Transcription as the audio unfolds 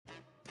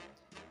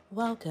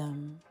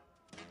Welcome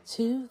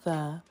to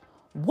the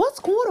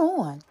What's Going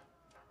On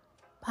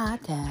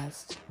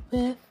podcast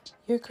with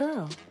your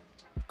girl,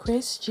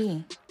 Chris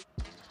G.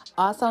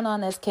 Also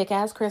known as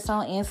Kick-Ass Chris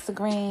on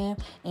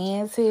Instagram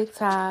and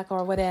TikTok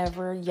or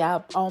whatever.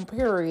 Yup, on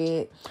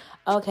period.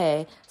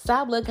 Okay,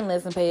 stop looking,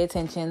 listen, pay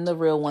attention. The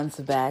real one's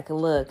back.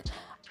 Look,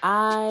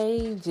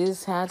 I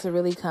just had to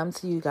really come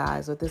to you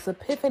guys with this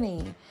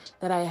epiphany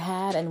that I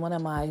had in one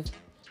of my,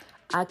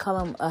 I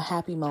call them a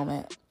happy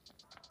moment.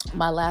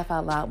 My laugh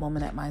out loud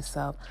moment at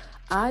myself.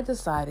 I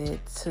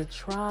decided to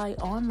try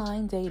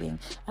online dating.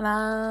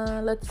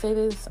 And let's say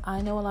this,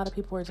 I know a lot of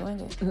people are doing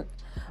it.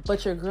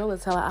 But your girl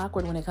is hella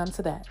awkward when it comes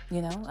to that.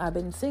 You know, I've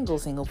been single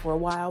for a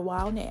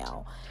while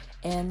now.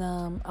 And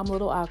I'm a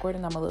little awkward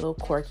and I'm a little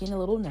quirky and a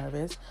little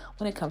nervous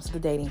when it comes to the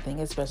dating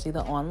thing, especially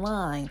the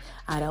online.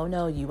 I don't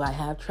know you. I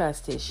have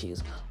trust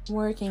issues.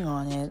 Working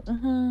on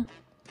it.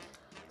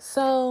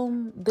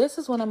 So this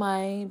is one of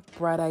my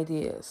bright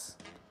ideas.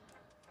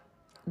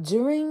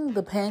 During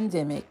the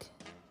pandemic,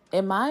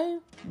 in my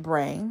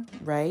brain,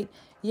 right?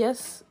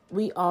 Yes,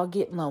 we all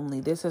get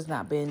lonely. This has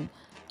not been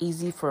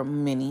easy for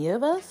many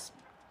of us.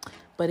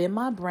 But in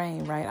my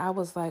brain, right, I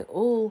was like,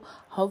 oh,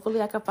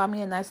 hopefully I can find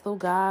me a nice little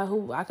guy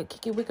who I could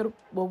kick it with or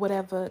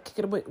whatever. Kick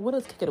it with. What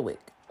is kick it with?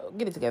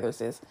 Get it together,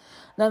 sis.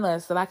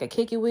 Nonetheless, that I could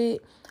kick it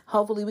with.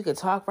 Hopefully we could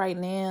talk right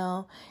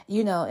now,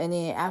 you know, and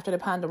then after the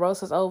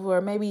Ponderosa's over,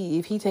 maybe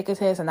if he take a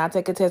test and I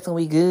take a test and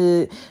we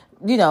good,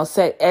 you know,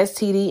 set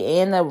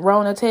STD and the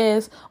Rona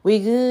test, we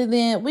good,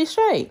 then we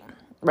straight,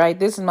 right?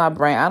 This is my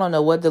brain. I don't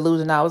know what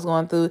delusion I was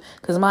going through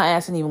because my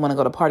ass didn't even want to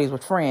go to parties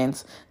with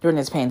friends during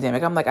this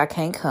pandemic. I'm like, I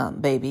can't come,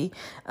 baby.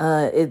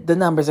 The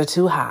numbers are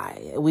too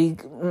high.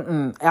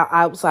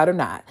 Outside or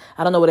not.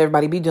 I don't know what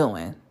everybody be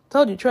doing.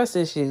 Told you, trust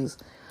issues.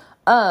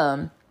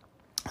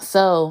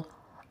 So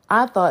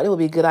I thought it would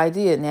be a good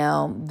idea.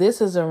 Now, this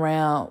is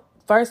around,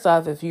 first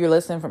off, if you're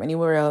listening from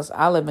anywhere else,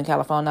 I live in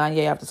California.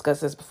 Yeah, I've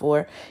discussed this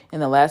before in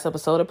the last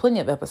episode or plenty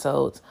of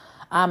episodes.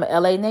 I'm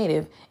an LA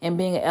native, and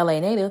being an LA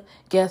native,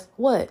 guess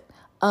what?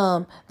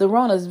 The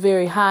Rona is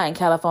very high in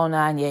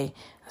California,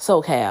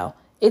 SoCal.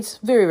 It's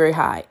very, very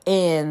high.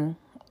 And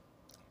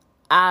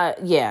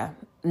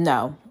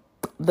no,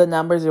 the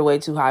numbers are way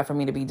too high for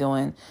me to be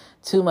doing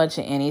too much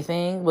of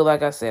anything. But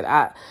like I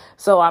said,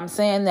 so I'm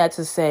saying that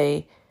to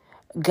say,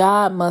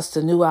 God must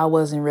have knew I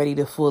wasn't ready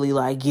to fully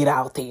get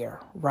out there,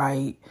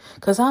 right?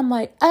 Because I'm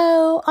like,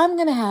 oh, I'm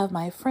going to have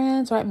my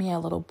friends write me a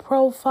little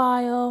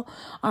profile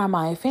or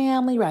my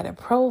family write a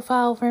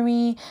profile for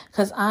me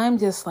because I'm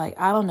just like,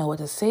 I don't know what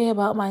to say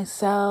about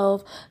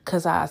myself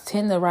because I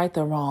tend to write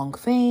the wrong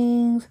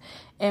things.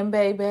 And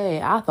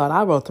baby, I thought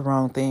I wrote the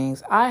wrong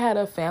things. I had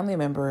a family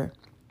member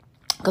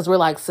because we're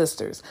like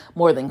sisters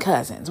more than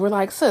cousins. We're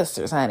like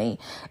sisters, honey.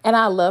 And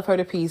I love her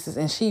to pieces.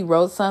 And she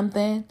wrote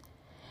something.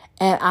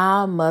 And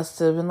I must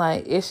have been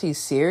like, is she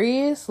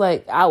serious?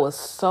 Like, I was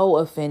so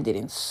offended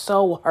and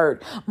so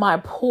hurt.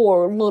 My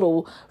poor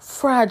little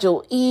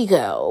fragile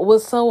ego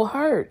was so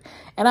hurt.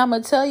 And I'm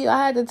going to tell you,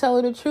 I had to tell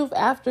her the truth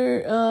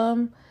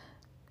after,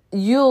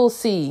 you'll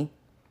see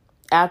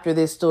after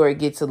this story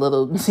gets a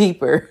little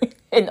deeper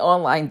in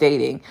online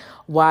dating,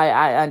 why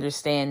I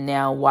understand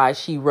now why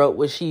she wrote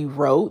what she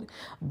wrote.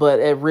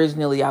 But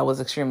originally I was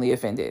extremely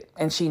offended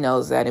and she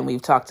knows that. And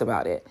we've talked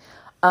about it.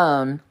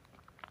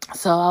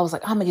 So I was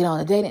like, I'm going to get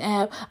on a dating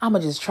app. I'm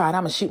going to just try it.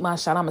 I'm going to shoot my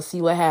shot. I'm going to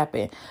see what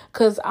happens.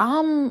 Because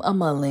I'm a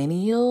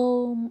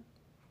millennial,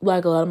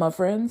 like a lot of my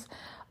friends,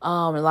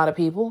 a lot of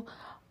people.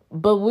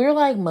 But we're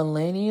like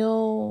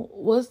millennial.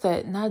 What's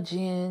that? Not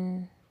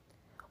Gen.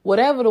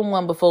 Whatever the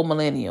one before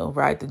millennial,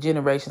 right? The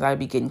generations, I'd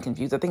be getting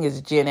confused. I think it's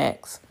Gen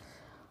X.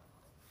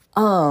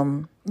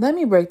 Let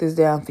me break this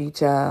down for you,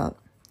 child.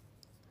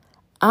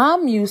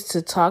 I'm used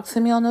to talk to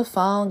me on the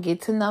phone,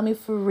 get to know me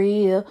for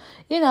real,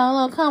 a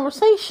little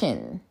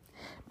conversation.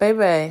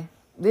 Baby,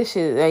 this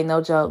shit ain't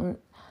no joke.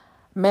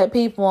 Met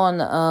people on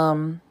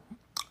the,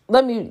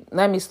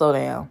 let me slow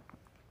down.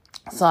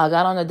 So I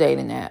got on a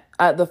dating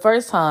app. The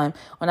first time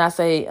when I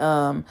say,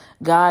 God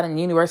and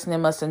the universe and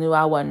them must have knew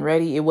I wasn't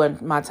ready. It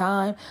wasn't my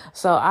time.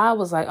 So I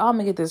was like, oh, I'm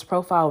going to get this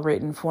profile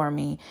written for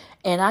me.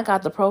 And I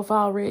got the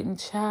profile written,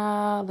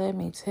 child, let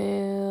me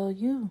tell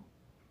you.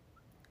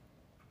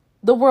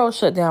 The world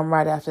shut down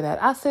right after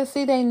that. I said,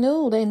 see, they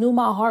knew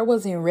my heart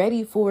wasn't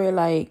ready for it.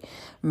 Like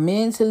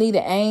mentally,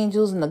 the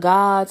angels and the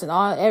gods and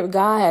all, every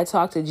God had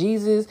talked to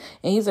Jesus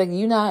and he's like,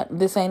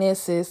 this ain't it,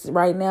 sis.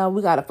 Right now,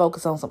 we got to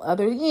focus on some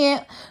other.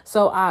 Yeah.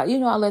 So I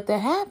let that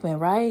happen.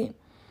 Right.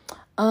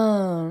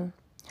 And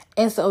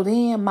so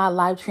then my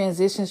life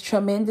transitions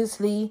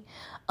tremendously,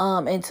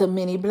 into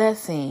many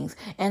blessings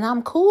and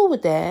I'm cool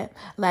with that,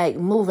 like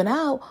moving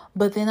out.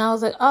 But then I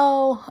was like,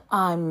 oh,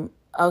 I'm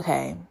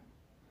okay.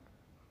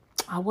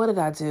 What did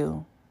I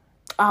do?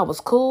 I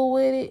was cool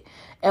with it.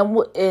 And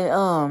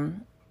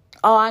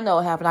Oh, I know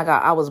what happened.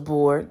 I was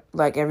bored.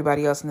 Like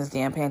everybody else in this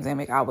damn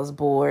pandemic, I was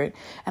bored.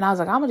 And I was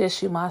like, I'm going to just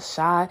shoot my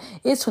shot.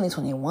 It's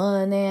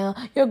 2021 now.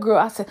 Your girl,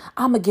 I said,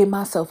 I'm going to give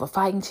myself a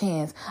fighting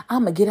chance.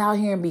 I'm going to get out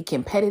here and be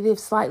competitive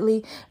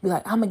slightly. Be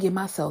like, I'm going to give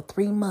myself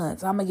 3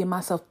 months. I'm going to give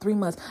myself 3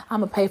 months. I'm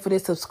going to pay for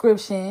this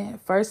subscription.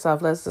 First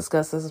off, let's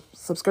discuss this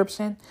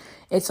subscription.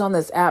 It's on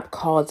this app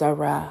called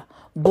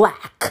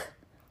Black.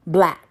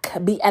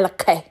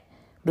 B-L-K.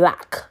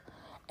 Black.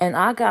 And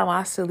I got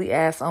my silly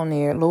ass on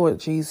there. Lord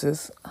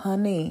Jesus,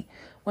 honey,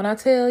 when I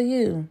tell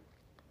you,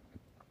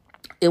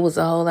 it was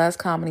a whole ass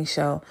comedy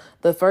show.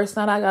 The first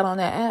night I got on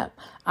that app,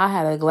 I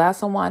had a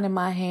glass of wine in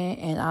my hand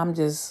and I'm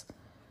just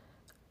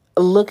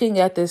looking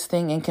at this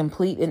thing in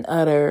complete and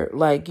utter,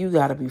 like, you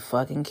gotta be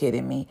fucking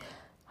kidding me.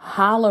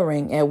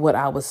 Hollering at what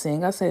I was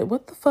seeing. I said,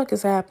 what the fuck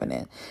is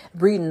happening?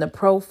 Reading the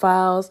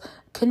profiles.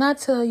 Can I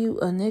tell you,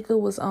 a nigga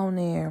was on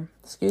there.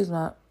 Excuse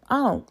me.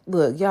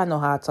 Look, y'all know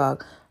how I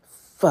talk.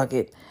 Fuck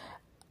it.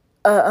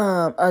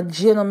 A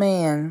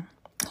gentleman,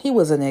 he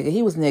was a nigga.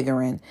 He was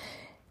niggering.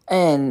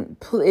 And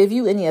if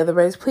you any other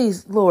race,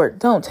 please, Lord,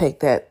 don't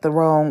take that the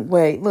wrong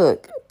way.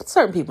 Look,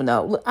 certain people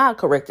know. Look, I'll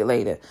correct it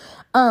later.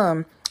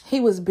 He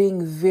was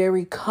being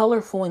very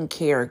colorful in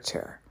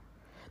character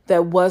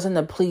that wasn't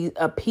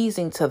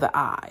appeasing to the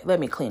eye. Let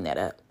me clean that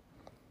up.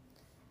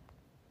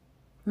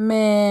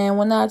 Man,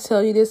 when I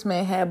tell you this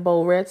man had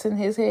Borettes in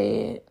his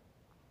head.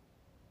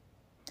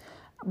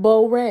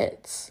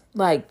 Borettes,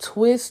 like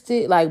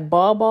twisted, like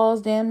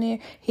balls damn near.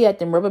 He had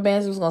them rubber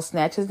bands. He was going to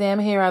snatch his damn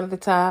hair out of the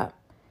top.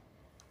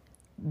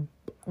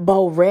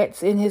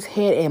 Borettes in his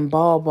head and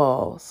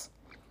balls.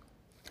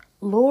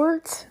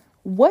 Lord,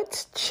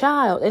 what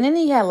child? And then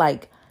he had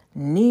like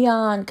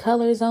neon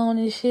colors on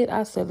and shit.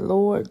 I said,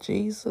 Lord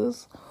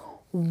Jesus,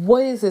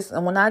 what is this?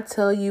 And when I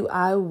tell you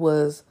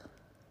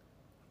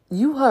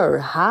you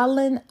heard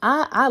hollering,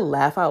 I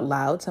laugh out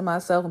loud to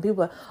myself. And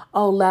people are like,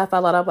 oh, laugh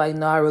out loud. I'm like,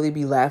 no, I really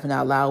be laughing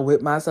out loud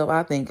with myself.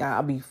 I think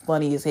I'll be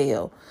funny as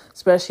hell,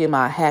 especially in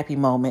my happy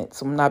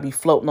moments. When I be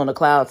floating on the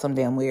clouds some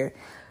damn weird.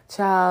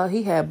 Child,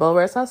 he had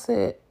Borettes. I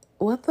said,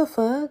 what the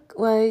fuck?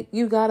 Like,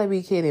 you gotta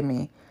be kidding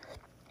me.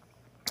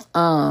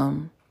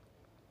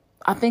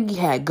 I think he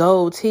had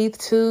gold teeth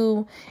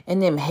too,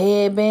 and them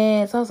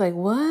headbands. I was like,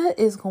 what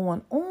is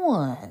going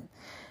on?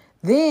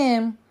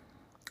 Then,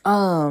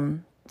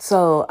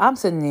 so I'm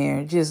sitting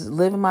there just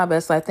living my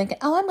best life thinking,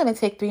 oh, I'm going to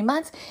take 3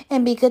 months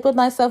and be good with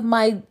myself,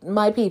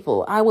 my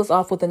people. I was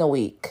off within a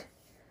week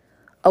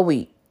of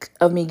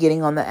me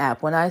getting on the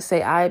app. When I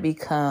say I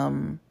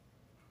become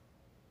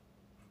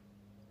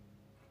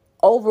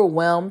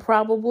overwhelmed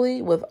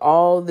probably with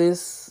all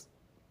this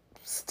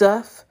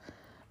stuff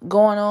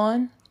going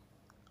on.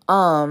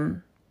 I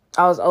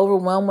was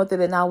overwhelmed with it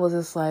and I was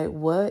just like,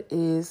 what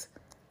is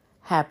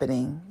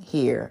happening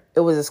here? It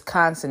was just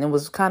constant. It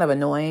was kind of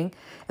annoying.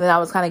 And then I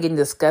was kind of getting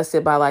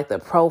disgusted by like the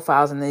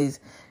profiles and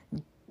these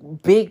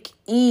big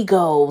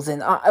egos.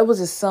 And it was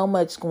just so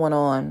much going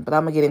on. But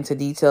I'm going to get into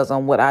details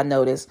on what I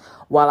noticed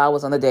while I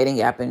was on the dating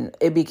app. And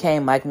it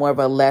became like more of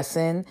a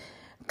lesson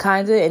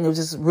kind of. And it was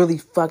just really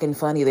fucking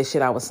funny, the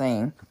shit I was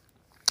saying.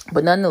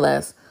 But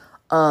nonetheless,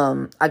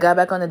 I got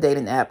back on the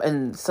dating app.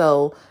 And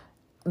so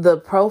the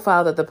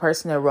profile that the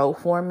person that wrote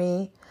for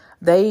me,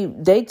 they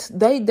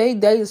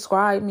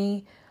described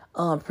me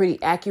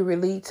pretty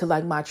accurately to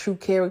like my true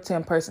character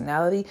and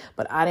personality,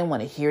 but I didn't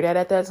want to hear that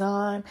at that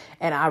time,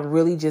 and I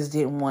really just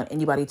didn't want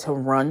anybody to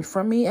run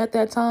from me at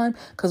that time,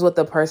 because what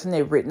the person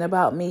they'd written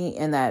about me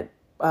in that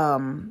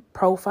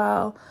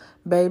profile,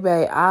 baby,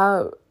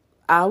 I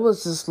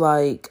was just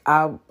like,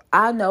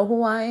 I know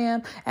who I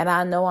am, and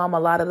I know I'm a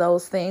lot of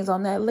those things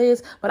on that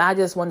list, but I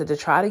just wanted to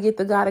try to get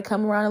the guy to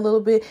come around a little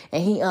bit,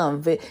 and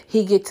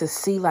he get to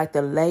see like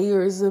the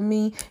layers of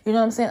me. You know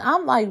what I'm saying?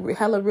 I'm like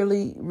hella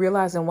really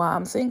realizing why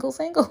I'm single.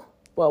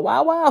 Well,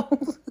 wow.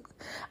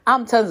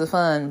 I'm tons of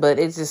fun, but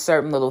it's just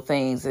certain little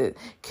things that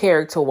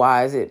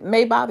character-wise, it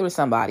may bother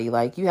somebody.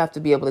 Like, you have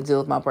to be able to deal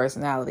with my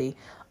personality.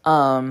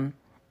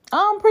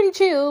 I'm pretty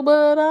chill,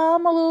 but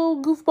I'm a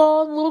little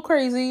goofball, a little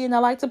crazy, and I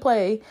like to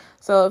play.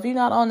 So if you're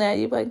not on that,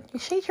 you're like,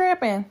 she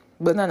tripping.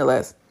 But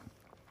nonetheless,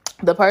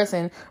 the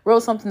person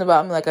wrote something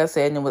about me, like I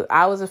said, and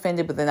I was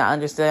offended, but then I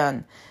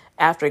understand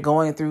after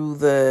going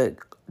through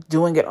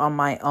doing it on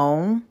my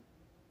own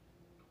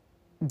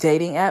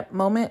dating app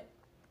moment,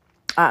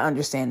 I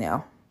understand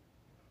now.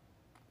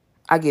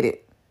 I get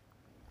it.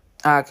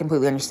 I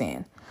completely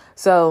understand.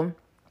 So,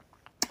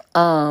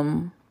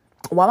 while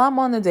I'm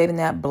on the dating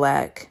app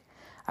Black,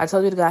 I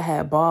told you the guy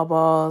had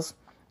balls.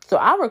 So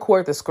I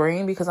record the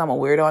screen because I'm a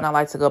weirdo and I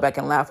like to go back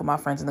and laugh with my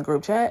friends in the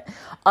group chat.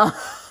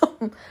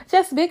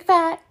 Just big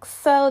facts.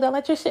 So don't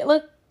let your shit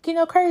look,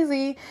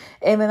 crazy.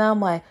 And then I'm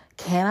like,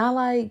 can I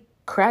like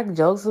crack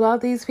jokes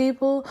about these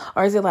people?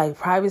 Or is it like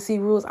privacy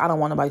rules? I don't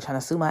want nobody trying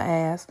to sue my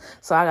ass.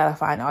 So I got to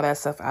find all that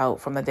stuff out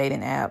from the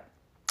dating app.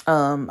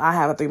 I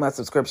have a 3-month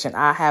subscription.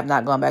 I have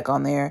not gone back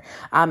on there.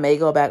 I may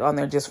go back on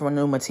there just for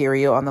new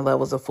material on the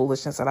levels of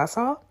foolishness that I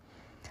saw.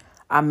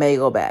 I may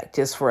go back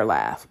just for a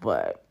laugh,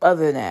 but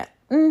other than that,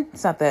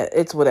 it's not that.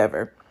 It's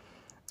whatever.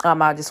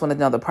 I just wanted to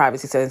know the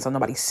privacy settings so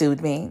nobody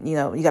sued me. You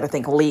know, you got to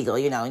think legal,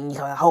 you know, and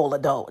you're a whole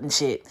adult and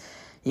shit.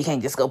 You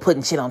can't just go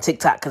putting shit on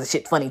TikTok because the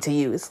shit funny to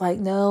you. It's like,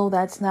 no,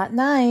 that's not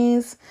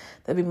nice.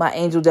 That'd be my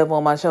angel devil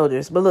on my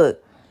shoulders. But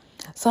look,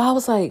 so I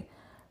was like,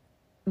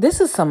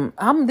 these are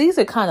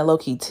kind of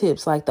low-key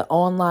tips, like the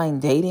online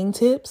dating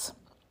tips.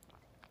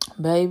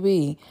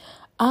 Baby,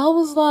 I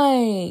was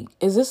like,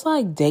 is this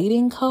like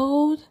dating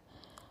code?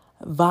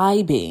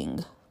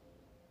 Vibing.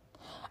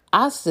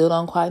 I still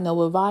don't quite know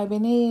what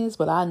vibing is,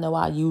 but I know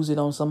I used it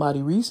on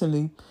somebody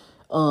recently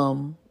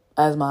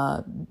as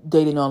my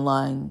dating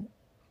online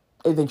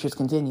adventures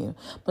continue.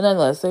 But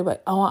nonetheless, they're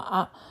like,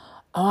 I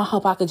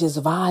hope I could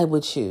just vibe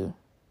with you.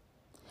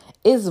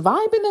 Is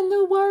vibing a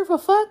new word for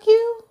fuck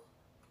you?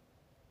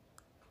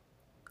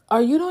 Or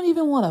you don't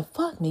even want to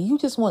fuck me. You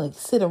just want to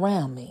sit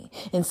around me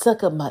and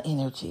suck up my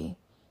energy.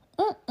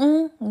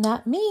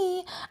 Not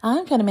me.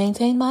 I'm trying to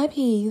maintain my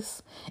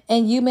peace.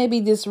 And you may be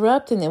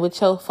disrupting it with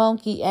your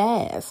funky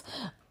ass.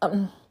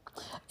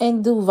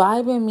 And do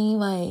vibing mean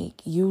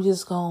like you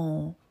just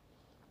gonna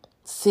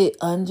sit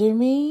under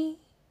me?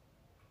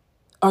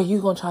 Are you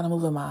gonna try to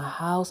move in my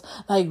house?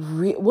 Like,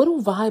 what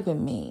do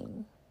vibing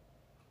mean?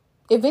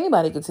 If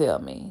anybody could tell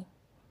me.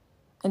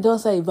 And don't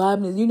say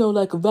vibing is,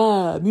 like a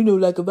vibe.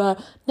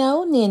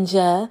 No,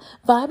 ninja.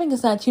 Vibing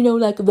is not,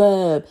 like a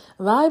vibe.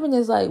 Vibing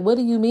is like, what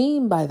do you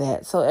mean by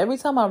that? So every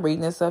time I'm reading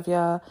this stuff,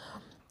 y'all,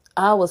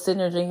 I was sitting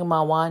there drinking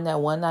my wine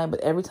that one night, but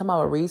every time I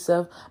would read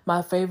stuff,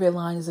 my favorite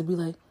line is to be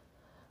like,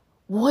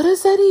 what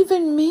does that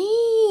even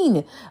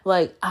mean?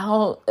 Like,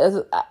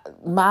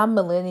 my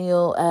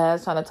millennial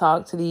ass trying to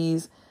talk to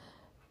these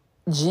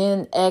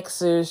Gen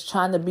Xers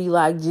trying to be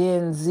like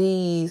Gen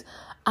Zs.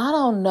 I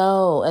don't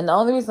know. And the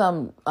only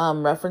reason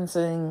I'm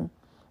referencing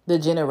the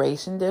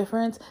generation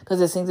difference, because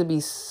it seems to be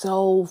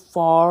so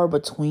far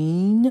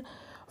between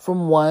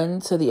from one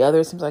to the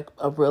other. It seems like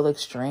a real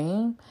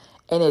extreme.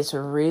 And it's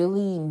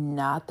really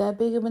not that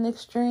big of an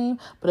extreme,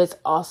 but it's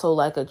also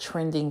like a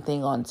trending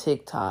thing on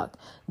TikTok.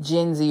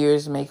 Gen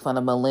Zers make fun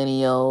of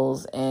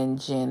millennials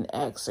and Gen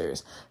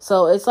Xers.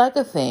 So it's like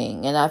a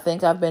thing. And I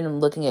think I've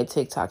been looking at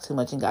TikTok too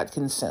much and got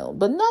consumed.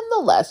 But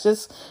nonetheless,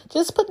 just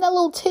putting that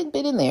little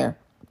tidbit in there.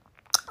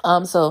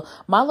 So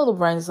my little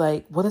brain's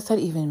like, what does that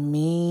even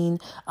mean?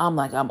 I'm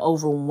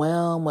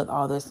overwhelmed with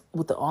all this,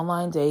 with the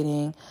online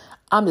dating.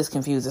 I'm just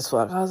confused as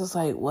fuck. I was just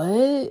like,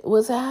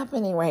 what's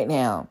happening right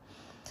now?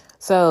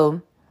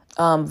 So,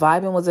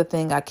 vibing was a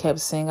thing I kept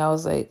saying. I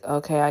was like,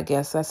 okay, I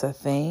guess that's a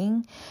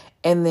thing.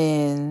 And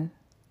then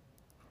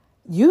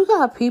you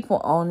got people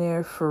on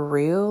there for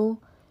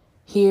real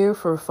here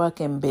for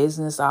fucking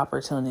business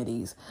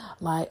opportunities.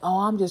 Like, oh,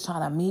 I'm just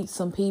trying to meet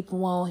some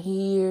people on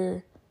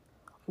here.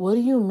 What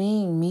do you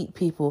mean meet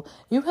people?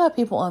 You got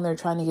people on there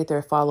trying to get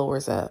their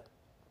followers up.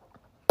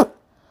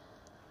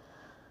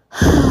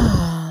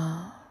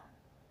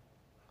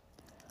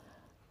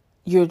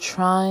 You're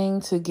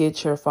trying to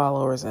get your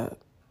followers up.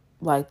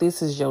 Like,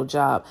 this is your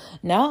job.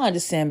 Now I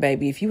understand,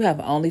 baby, if you have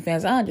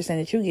OnlyFans, I understand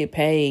that you get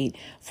paid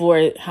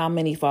for how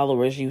many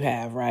followers you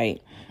have,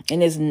 right?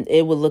 And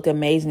it would look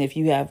amazing if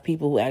you have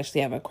people who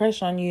actually have a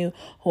crush on you,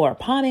 who are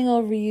pawning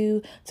over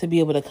you, to be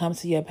able to come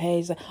to your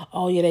page. Like,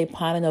 oh, yeah, they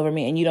pawning over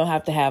me. And you don't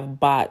have to have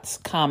bots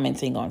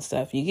commenting on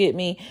stuff. You get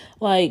me?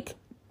 Like,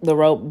 the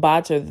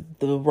bots are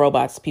the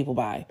robots people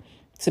buy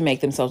to make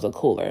themselves look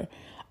cooler.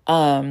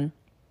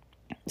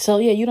 So,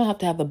 yeah, you don't have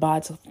to have the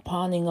bots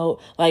pawning,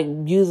 like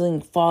using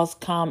false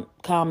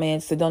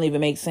comments that don't even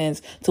make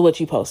sense to what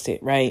you posted,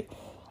 right?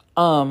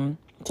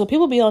 So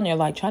people be on there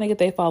like trying to get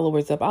their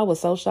followers up. I was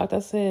so shocked. I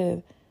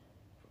said,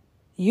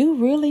 you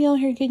really on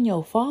here getting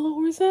your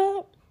followers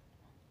up?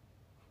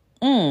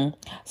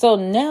 So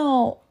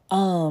now,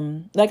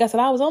 like I said,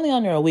 I was only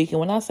on there a week. And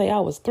when I say I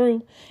was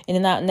through, and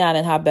then now I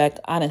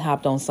done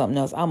hopped on something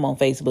else. I'm on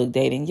Facebook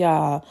dating.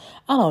 Y'all,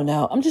 I don't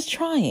know. I'm just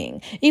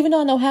trying. Even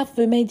though I know half of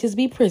it may just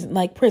be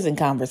prison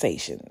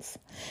conversations.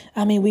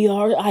 I mean, we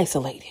are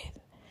isolated.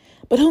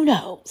 But who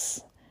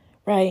knows?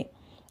 Right?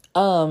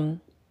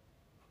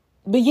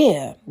 But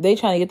yeah, they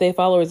trying to get their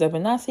followers up.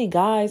 And I see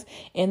guys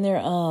in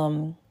their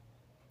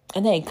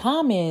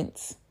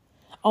comments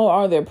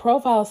or their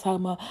profiles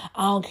talking about,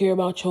 I don't care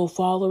about your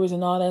followers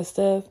and all that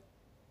stuff.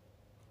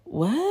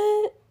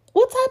 What?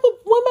 What type of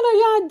women are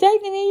y'all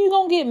dating? And you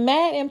gonna get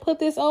mad and put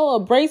this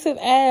abrasive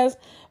ass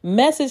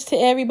message to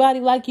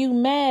everybody like you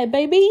mad,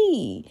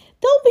 baby?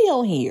 Don't be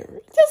on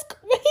here. Just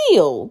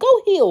heal.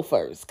 Go heal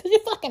first, cause you're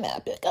fucking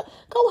up.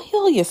 Go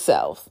heal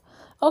yourself,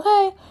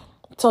 okay?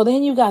 So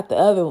then you got the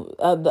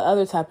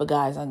other type of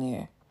guys on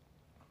there.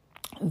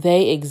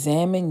 They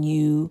examine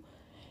you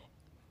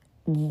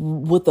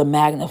with a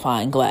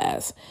magnifying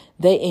glass.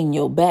 They in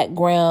your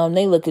background.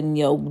 They look in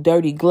your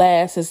dirty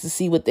glasses to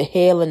see what the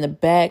hell in the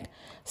back.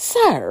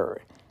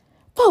 Sir,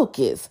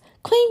 focus.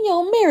 Clean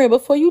your mirror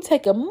before you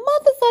take a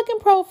motherfucking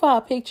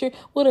profile picture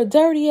with a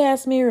dirty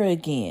ass mirror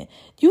again.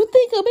 You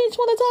think a bitch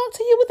want to talk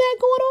to you with that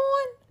going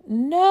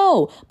on?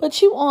 No,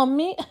 but you on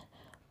me.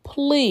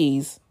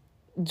 Please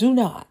do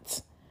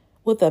not.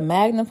 With a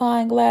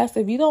magnifying glass,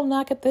 if you don't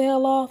knock it the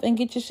hell off and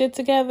get your shit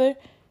together,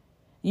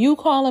 You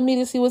calling me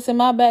to see what's in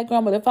my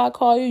background, but if I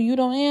call you, you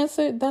don't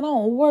answer. That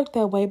don't work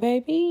that way,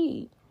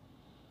 baby.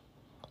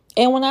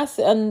 And when I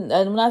say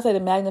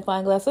the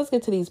magnifying glass, let's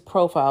get to these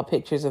profile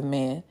pictures of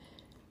men,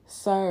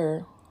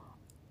 sir.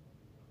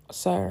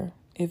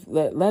 If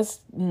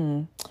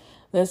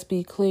let's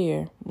be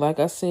clear. Like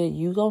I said,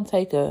 you gonna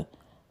take a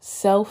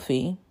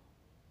selfie,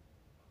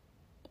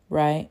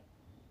 right?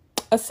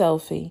 A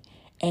selfie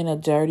in a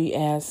dirty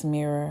ass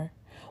mirror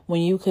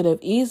when you could have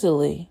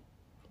easily,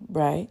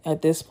 right,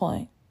 at this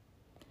point,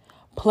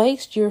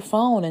 placed your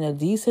phone in a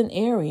decent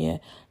area,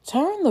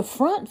 turn the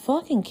front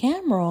fucking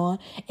camera on,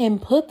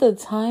 and put the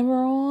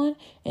timer on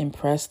and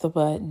press the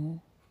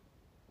button.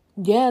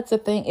 Yeah, it's a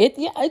thing.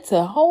 It's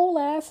a whole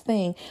ass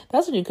thing.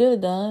 That's what you could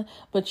have done.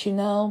 But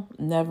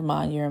never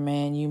mind, you're a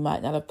man. You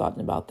might not have thought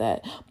about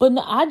that. But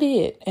no, I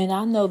did. And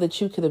I know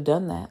that you could have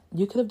done that.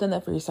 You could have done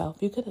that for yourself.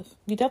 You could have.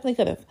 You definitely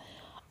could have.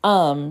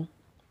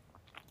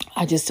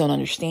 I just don't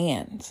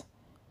understand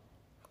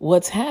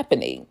what's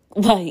happening.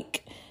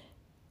 Like,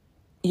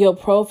 your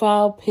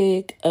profile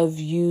pic of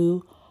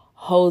you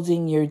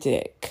holding your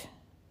dick.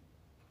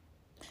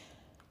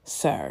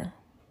 Sir.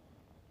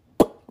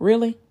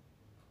 Really?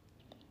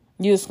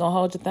 You just gonna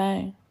hold your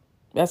thing?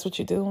 That's what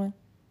you're doing?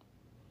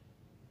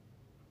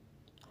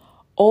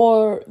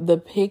 Or the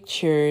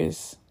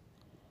pictures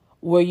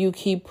where you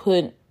keep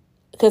putting...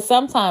 Because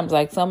sometimes,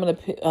 like, some of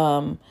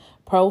the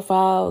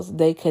profiles,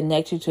 they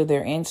connect you to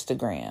their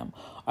Instagram.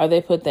 Or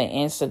they put their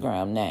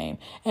Instagram name.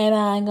 And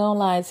I ain't gonna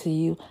lie to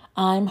you.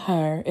 I'm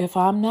her. If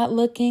I'm not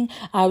looking,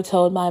 I've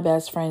told my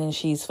best friend and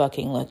she's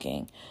fucking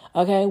looking.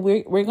 Okay?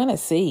 We're gonna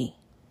see.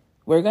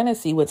 We're going to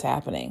see what's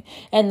happening.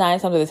 And 9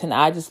 times out of 10,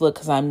 I just look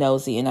because I'm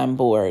nosy and I'm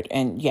bored.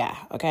 And yeah,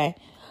 okay?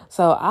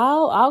 So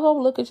I'll go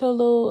look at your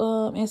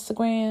little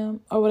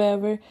Instagram or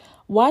whatever.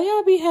 Why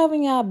y'all be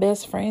having y'all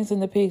best friends in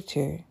the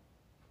picture?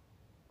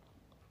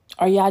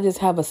 Or y'all just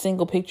have a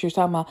single picture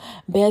talking about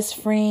best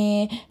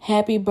friend,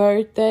 happy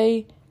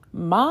birthday?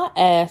 My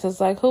ass is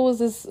like, who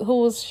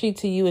was she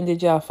to you and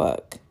did y'all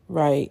fuck?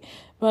 Right?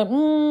 But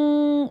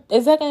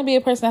is that going to be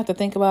a person I have to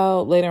think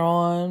about later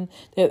on?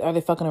 Are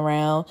they fucking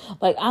around?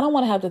 Like, I don't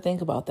want to have to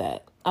think about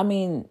that. I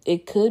mean,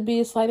 it could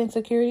be a slight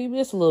insecurity,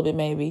 just a little bit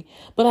maybe.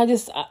 But I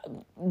just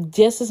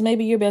as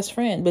maybe your best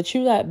friend. But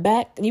you got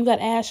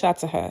ass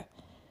shots of her.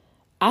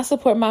 I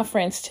support my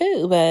friends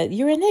too, but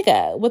you're a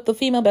nigga with the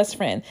female best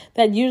friend.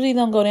 That usually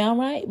don't go down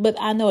right. But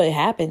I know it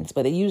happens,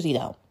 but it usually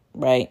don't,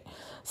 right?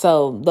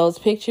 So those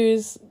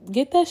pictures,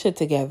 get that shit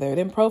together.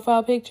 Them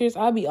profile pictures,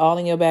 I'll be all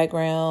in your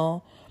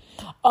background.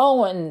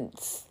 Oh, and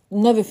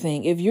another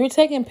thing, if you're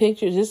taking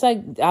pictures, just like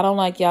I don't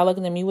like y'all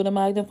looking at me with a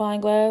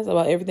magnifying glass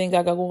about everything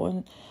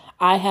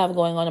I have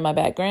going on in my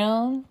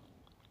background.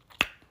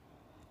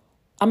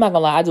 I'm not gonna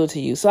lie, I do it to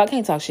you, so I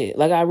can't talk shit.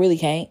 Like, I really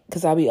can't,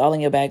 because I'll be all in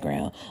your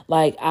background.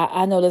 Like,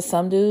 I know that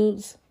some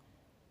dudes,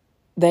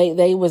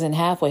 they was in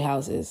halfway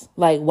houses.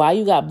 Like, why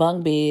you got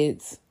bunk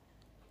beds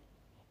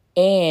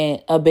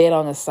and a bed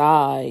on the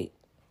side,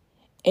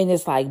 and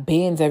it's like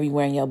bins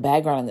everywhere in your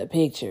background in the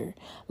picture.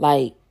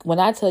 Like, when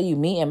I tell you,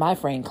 me and my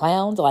friend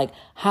clowns, like,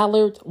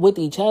 hollered with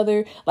each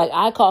other. Like,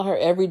 I call her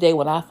every day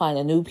when I find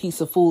a new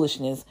piece of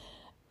foolishness.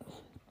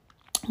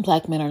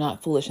 Black men are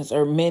not foolishness,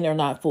 or men are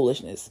not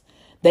foolishness.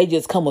 They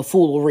just come with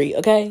foolery,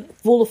 okay?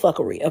 Fool of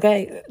fuckery,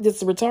 okay?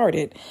 Just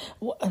retarded.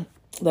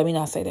 Let me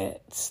not say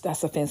that.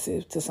 That's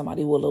offensive to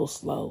somebody who a little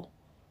slow.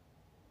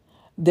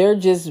 They're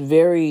just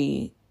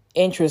very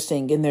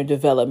interesting in their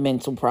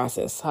developmental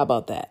process. How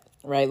about that?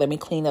 Right? Let me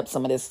clean up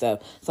some of this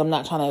stuff. So I'm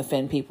not trying to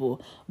offend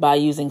people by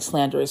using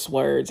slanderous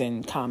words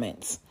and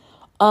comments.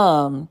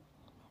 But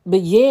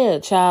yeah,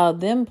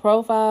 child, them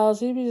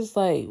profiles, you'd be just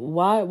like,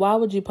 why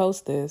would you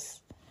post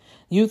this?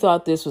 You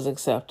thought this was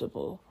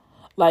acceptable.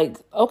 Like,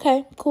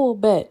 okay, cool,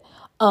 bet.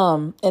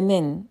 And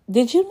then,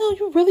 did you know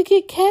you really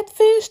get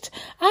catfished?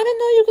 I didn't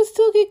know you could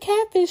still get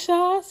catfished,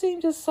 y'all. I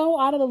seem just so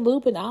out of the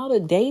loop and out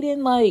of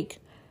dating. Like,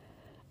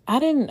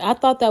 I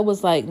thought that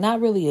was like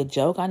not really a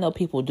joke. I know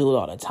people do it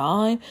all the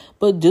time,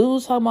 but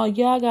dudes talking about,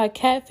 yeah, I got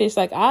catfish.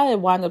 Like, I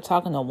wound up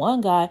talking to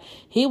one guy.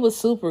 He was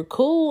super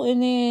cool,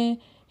 and then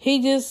he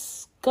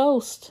just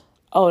ghosted.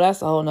 Oh,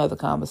 that's a whole nother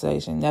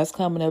conversation. That's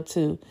coming up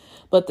too.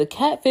 But the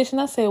catfish, and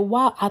I said,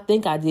 wow, I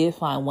think I did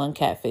find one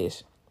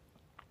catfish.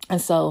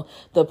 And so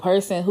the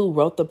person who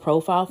wrote the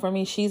profile for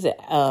me, she's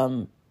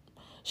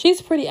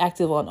pretty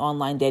active on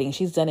online dating.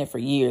 She's done it for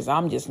years.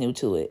 I'm just new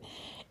to it.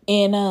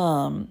 And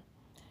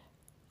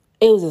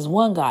it was this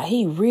one guy.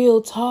 He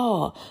real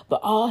tall,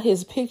 but all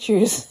his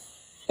pictures,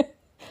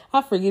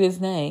 I forget his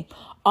name.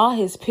 All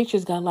his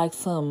pictures got like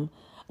some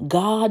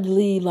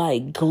godly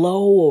like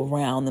glow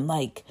around them,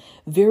 like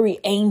very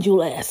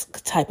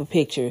angel-esque type of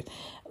picture.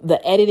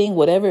 The editing,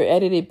 whatever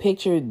edited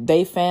picture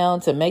they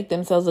found to make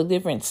themselves look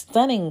different,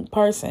 stunning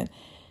person.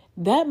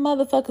 that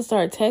motherfucker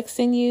start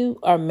texting you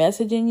or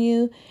messaging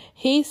you.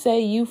 He say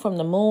you from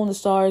the moon, the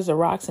stars, the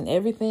rocks, and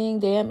everything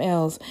damn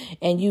else,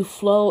 and you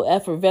flow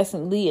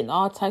effervescently and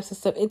all types of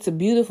stuff. It's a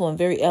beautiful and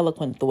very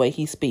eloquent the way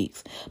he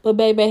speaks. But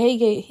baby,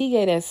 he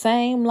gave that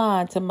same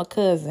line to my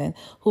cousin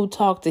who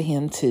talked to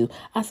him too.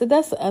 I said,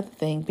 that's the other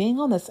thing, being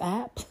on this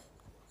app.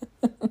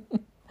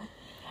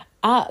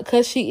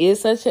 Cause she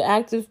is such an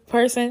active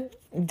person,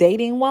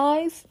 dating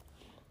wise.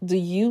 Do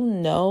you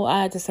know,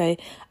 I had to say,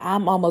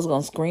 I'm almost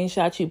going to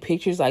screenshot you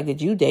pictures. Like, did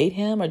you date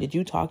him or did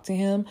you talk to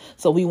him?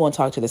 So we won't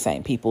talk to the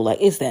same people. Like,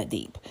 it's that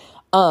deep.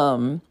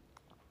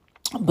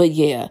 But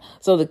yeah,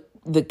 so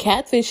the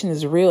catfishing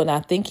is real. And I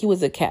think he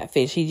was a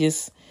catfish.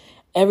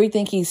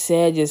 Everything he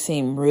said just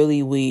seemed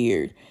really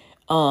weird.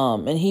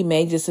 And he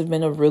may just have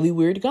been a really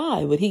weird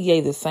guy, but he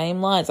gave the same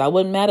lines. I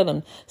wasn't mad at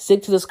him.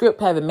 Stick to the script,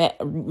 have it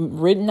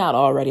written out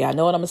already. I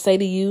know what I'm going to say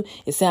to you.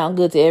 It sounds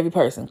good to every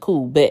person.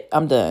 Cool, bet,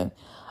 I'm done.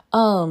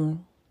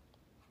 And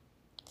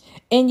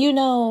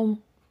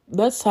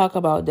let's talk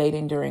about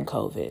dating during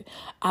COVID.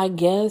 I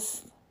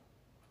guess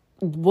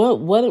what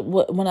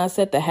when I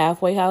said the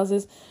halfway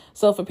houses.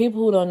 So for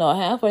people who don't know,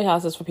 halfway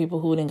houses for people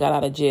who didn't got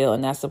out of jail,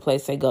 and that's the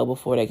place they go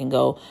before they can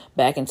go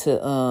back into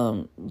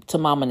to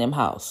mom and them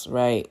house,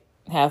 right?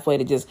 Halfway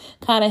to just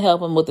kind of help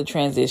them with the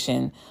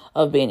transition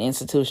of being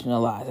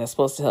institutionalized. That's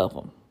supposed to help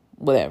them.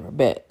 Whatever,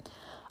 bet.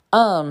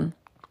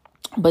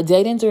 But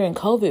dating during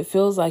COVID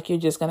feels like you're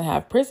just going to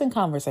have prison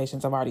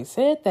conversations. I've already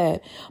said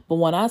that. But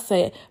when I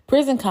say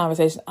prison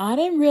conversation, I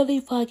didn't really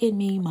fucking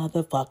mean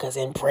motherfuckers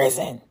in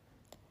prison.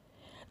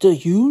 Do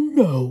you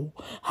know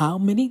how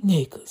many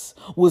niggas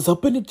was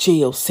up in a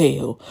jail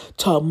cell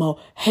talking about,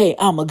 hey,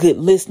 I'm a good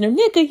listener.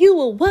 Nigga,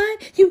 you a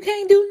what? You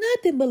can't do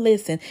nothing but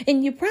listen.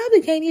 And you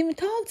probably can't even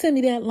talk to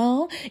me that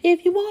long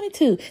if you wanted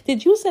to.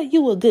 Did you say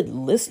you a good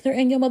listener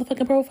in your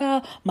motherfucking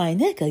profile? My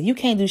nigga, you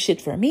can't do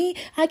shit for me.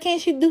 I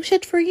can't do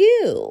shit for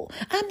you.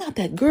 I'm not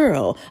that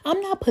girl.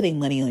 I'm not putting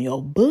money on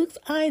your books.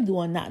 I ain't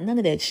doing none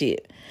of that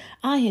shit.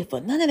 I ain't here for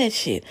none of that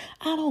shit.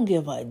 I don't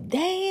give a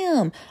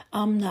damn.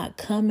 I'm not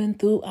coming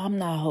through. I'm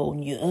not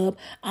holding you up.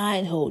 I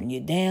ain't holding you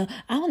down.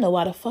 I don't know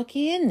why the fuck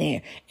you in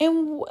there.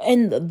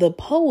 And the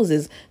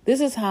poses,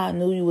 this is how I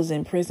knew you was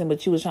in prison,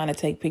 but you was trying to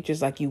take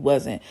pictures like you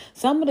wasn't.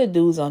 Some of the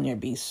dudes on there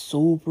be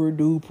super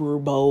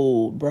duper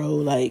bold, bro.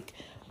 Like,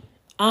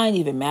 I ain't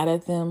even mad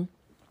at them.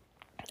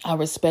 I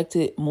respect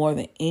it more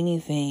than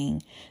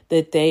anything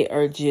that they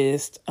are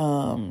just,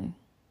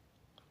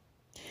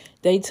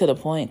 they to the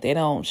point. They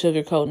don't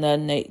sugarcoat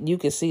nothing. You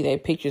can see their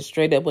pictures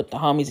straight up with the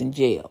homies in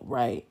jail,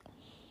 right?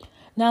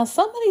 Now,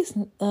 some of these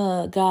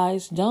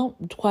guys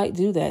don't quite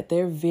do that.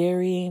 They're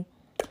very,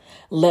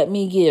 let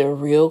me get a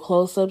real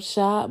close-up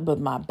shot, but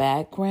my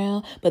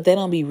background. But they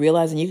don't be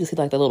realizing you can see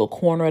like the little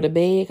corner of the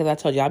bed. Because I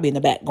told you I'll be in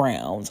the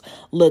backgrounds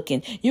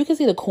looking. You can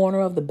see the corner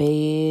of the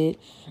bed.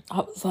 I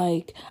was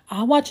like,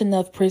 I watch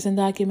enough prison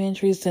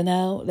documentaries to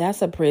know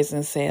that's a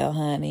prison cell,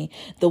 honey.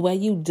 The way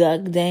you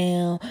dug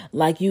down,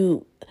 like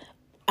you...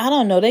 I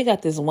don't know. They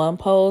got this one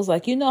pose.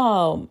 Like, you know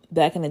how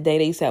back in the day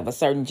they used to have a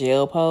certain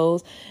jail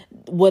pose?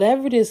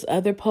 Whatever this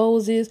other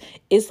pose is,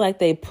 it's like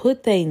they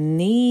put their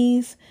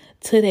knees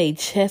to their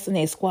chest and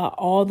they squat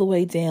all the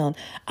way down.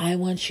 I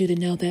want you to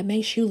know that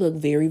makes you look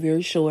very,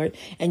 very short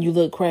and you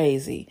look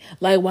crazy.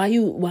 Like, why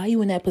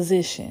you in that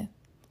position?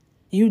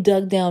 You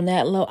dug down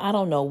that low. I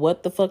don't know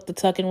what the fuck the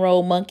tuck and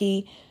roll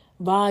monkey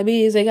vibe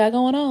is they got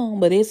going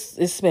on, but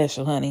it's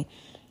special, honey.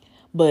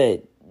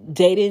 But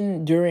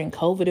dating during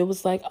COVID, it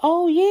was like,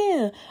 oh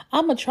yeah,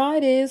 I'm gonna try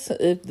this.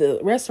 If the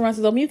restaurants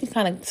is open, you can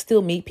kind of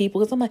still meet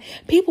people. Because I'm like,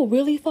 people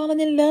really falling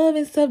in love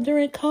and stuff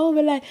during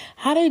COVID. Like,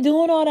 how they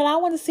doing all that? I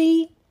want to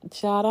see.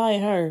 Child, I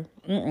ain't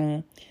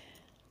her.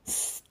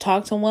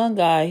 Talked to one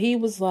guy. He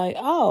was like,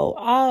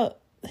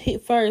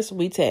 first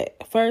we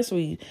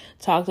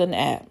talked on the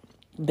app.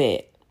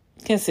 Bet.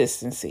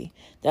 Consistency.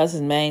 That's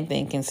his main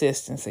thing.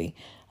 Consistency.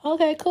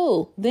 Okay,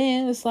 cool.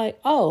 Then it's like,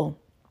 oh,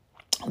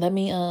 let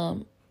me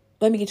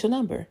get your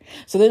number.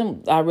 So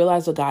then I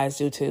realized what guys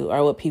do too,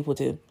 or what people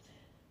do.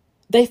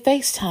 They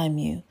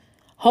FaceTime you.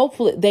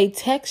 Hopefully they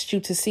text you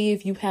to see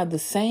if you have the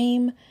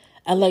same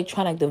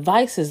electronic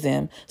device as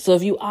them. So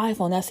if you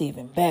iPhone, that's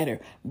even better.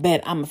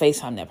 Bet I'm going to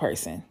FaceTime that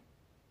person.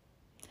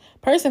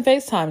 Person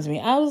FaceTimes me.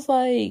 I was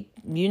like,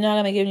 you're not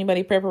going to give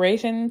anybody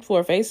preparation for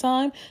a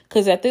FaceTime?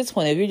 Because at this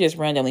point, if you're just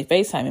randomly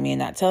FaceTiming me and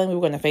not telling me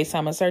we're going to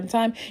FaceTime a certain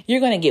time, you're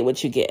going to get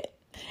what you get.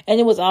 And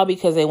it was all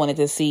because they wanted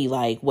to see,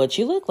 like, what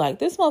you look like.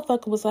 This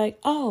motherfucker was like,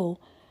 I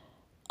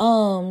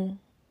want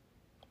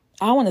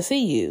to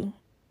see you.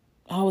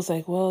 I was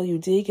like, well, you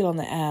did get on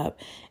the app,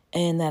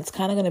 and that's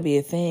kind of going to be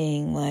a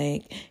thing.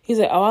 Like, he's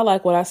like, oh, I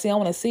like what I see. I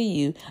want to see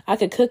you. I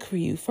could cook for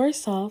you.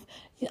 First off,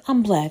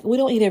 I'm black. We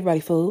don't eat everybody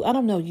food. I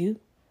don't know you.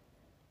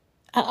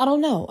 I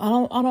don't know. I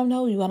don't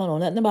know you. I don't know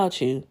nothing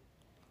about you.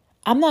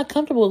 I'm not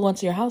comfortable going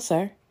to your house,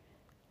 sir.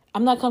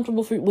 I'm not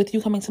comfortable with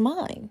you coming to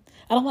mine.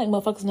 I don't like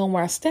motherfuckers knowing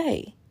where I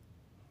stay.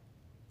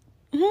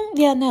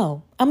 Yeah,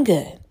 no, I'm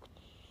good.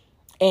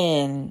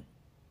 And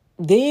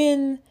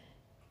then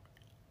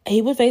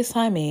he would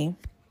FaceTime me.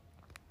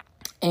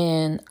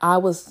 And he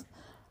was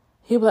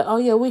like, oh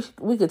yeah, we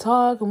could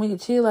talk and we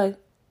could chill. Like,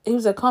 he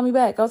was like, call me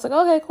back. I was like,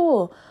 okay,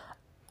 cool.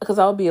 Because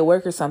I would be at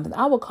work or something.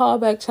 I would call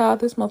back,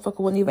 child. This motherfucker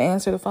wouldn't even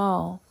answer the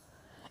phone.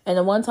 And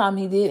the one time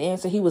he did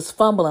answer, he was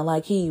fumbling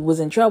like he was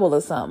in trouble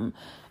or something.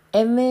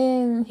 And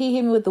then he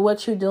hit me with the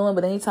what you doing.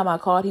 But anytime I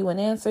called, he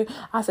wouldn't answer.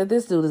 I said,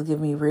 this dude is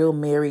giving me real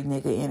married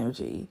nigga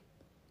energy.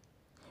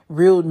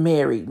 Real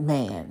married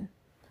man.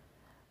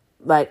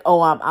 Like,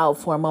 oh, I'm out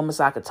for a moment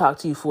so I could talk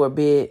to you for a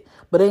bit.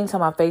 But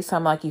anytime I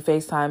FaceTime like he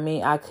FaceTime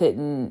me,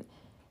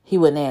 he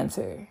wouldn't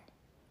answer.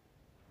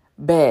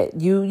 Bet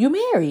you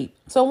married.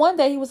 So one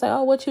day he was like,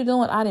 oh, what you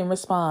doing? I didn't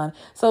respond.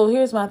 So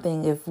here's my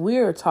thing. If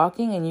we're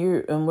talking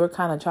and we're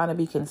kind of trying to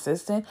be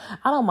consistent,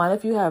 I don't mind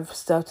if you have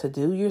stuff to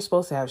do. You're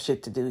supposed to have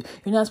shit to do.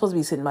 You're not supposed to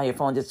be sitting by your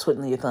phone just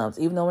twiddling your thumbs.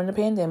 Even though we're in a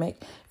pandemic,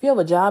 if you have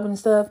a job and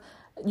stuff,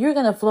 you're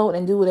going to float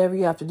and do whatever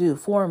you have to do.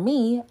 For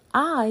me,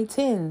 I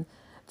tend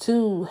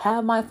to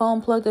have my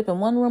phone plugged up in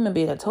one room and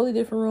be in a totally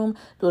different room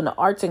doing the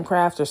arts and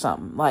crafts or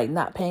something, like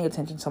not paying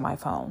attention to my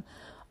phone.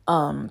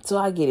 So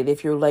I get it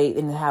if you're late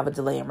and have a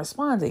delay in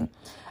responding.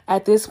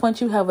 At this point,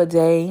 you have a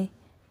day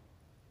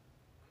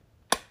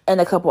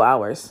and a couple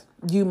hours.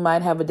 You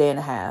might have a day and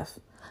a half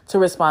to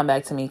respond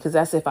back to me, because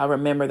that's if I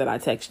remember that I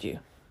text you,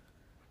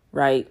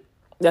 right?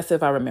 That's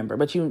if I remember,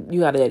 but you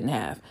got a day and a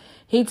half.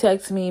 He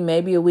texts me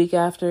maybe a week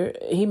after.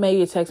 He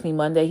maybe text me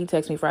Monday. He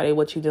texts me Friday.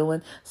 What you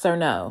doing? Sir,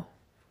 no,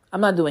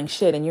 I'm not doing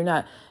shit. And you're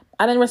not.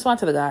 I didn't respond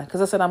to the guy because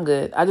I said, I'm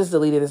good. I just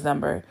deleted his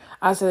number.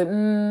 I said,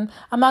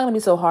 I'm not going to be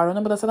so hard on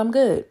him, but I said, I'm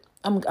good.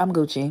 I'm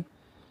Gucci.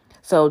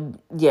 So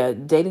yeah,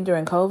 dating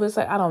during COVID, it's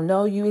like, I don't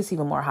know you. It's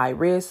even more high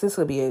risk. This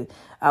could be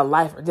a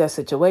life or death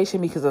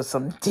situation because of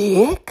some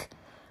dick.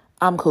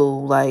 I'm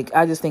cool. Like,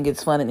 I just think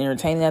it's fun and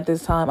entertaining at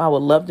this time. I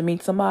would love to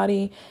meet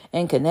somebody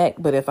and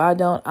connect, but if I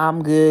don't,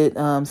 I'm good.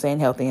 Staying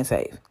healthy and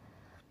safe.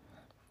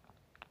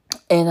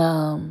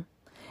 And,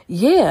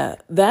 yeah,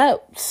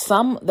 that's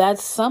some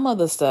of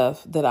the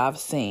stuff that I've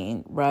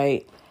seen,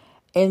 right?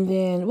 And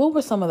then what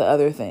were some of the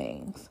other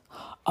things?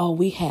 Oh,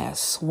 we had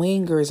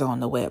swingers on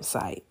the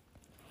website.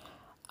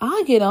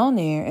 I get on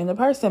there and the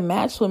person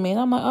matched with me and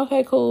I'm like,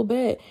 okay, cool,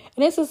 bet.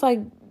 And it's just like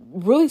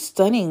really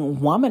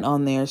stunning woman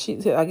on there.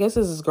 I guess this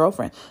is his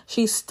girlfriend.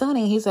 She's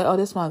stunning. He's like, oh,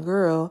 this is my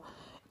girl.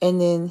 And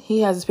then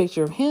he has this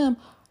picture of him.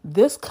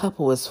 This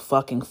couple is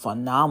fucking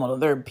phenomenal.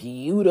 They're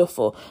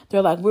beautiful.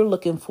 They're like, we're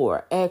looking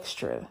for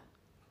extra.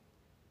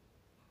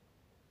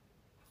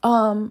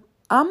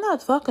 I'm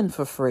not fucking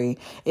for free.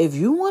 If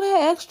you want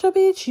an extra,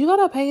 bitch, you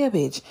gotta pay a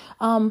bitch.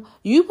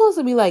 You supposed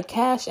to be like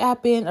Cash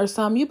Apping or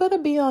something. You better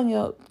be on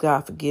your,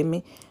 God forgive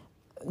me,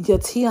 your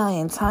T.I.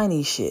 and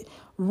Tiny shit.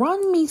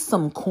 Run me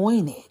some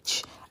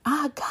coinage.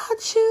 I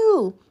got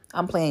you.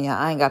 I'm playing, y'all.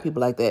 I ain't got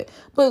people like that.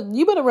 But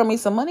you better run me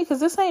some money because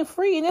this ain't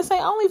free and this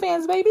ain't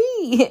OnlyFans,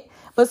 baby.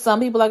 But some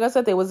people, like I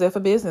said, they was there for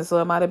business. So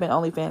it might have been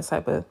OnlyFans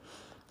type of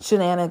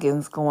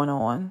shenanigans going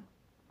on.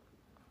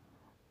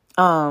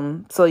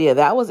 So yeah,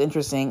 that was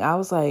interesting. I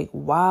was like,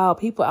 wow,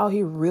 people out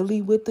here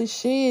really with the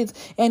shits,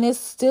 and it's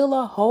still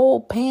a whole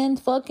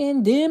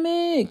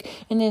pan-fucking-demic.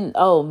 And then,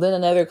 then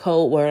another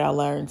code word I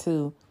learned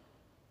too.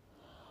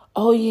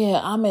 Oh yeah,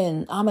 I'm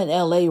in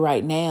LA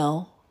right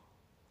now.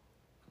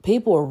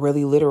 People are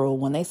really literal.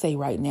 When they say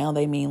right now,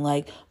 they mean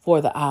like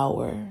for the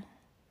hour,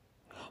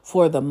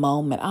 for the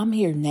moment. I'm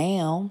here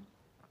now.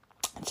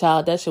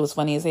 Child, that shit was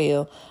funny as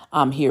hell.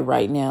 I'm here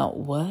right now.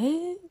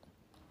 What?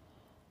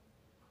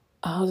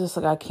 I was just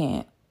like, I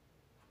can't.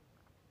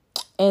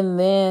 And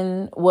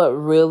then what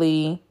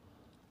really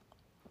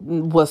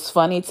was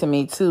funny to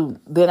me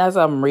too, then as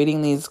I'm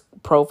reading these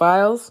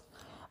profiles,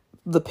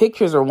 the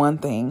pictures are one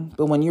thing,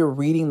 but when you're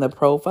reading the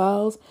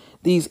profiles,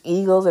 these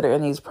egos that are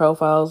in these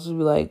profiles, you'll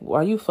be like,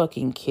 are you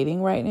fucking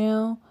kidding right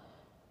now?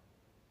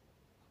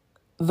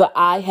 The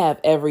I have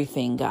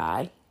everything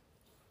guy.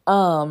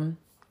 The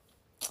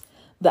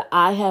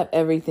I have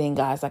everything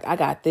guys. Like, I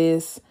got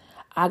this.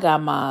 I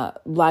got my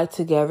life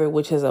together,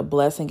 which is a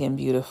blessing and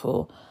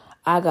beautiful.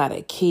 I got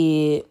a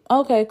kid.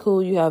 Okay,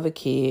 cool. You have a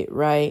kid,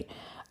 right?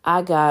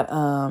 I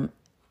got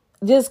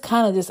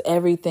just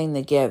everything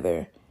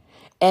together.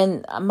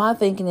 And my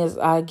thinking is,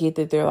 I get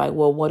that they're like,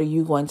 well, what are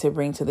you going to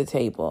bring to the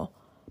table?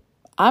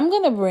 I'm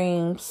going to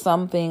bring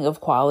something of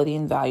quality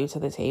and value to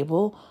the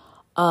table.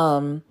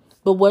 But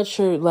what's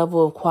your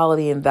level of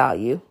quality and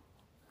value?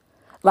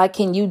 Like,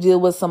 can you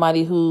deal with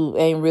somebody who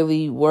ain't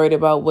really worried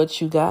about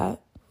what you got?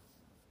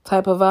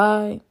 Type of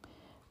vibe.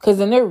 Because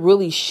then they're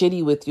really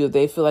shitty with you if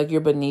they feel like you're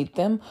beneath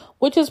them,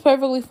 which is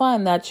perfectly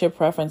fine. That's your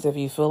preference. If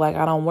you feel like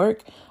I don't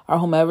work or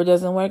whomever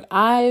doesn't work,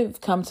 I've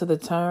come to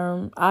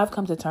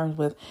terms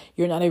with,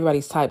 you're not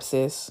everybody's type,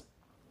 sis.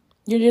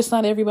 You're just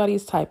not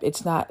everybody's type.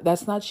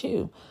 That's not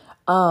you.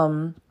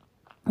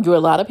 You're a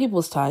lot of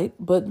people's type,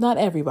 but not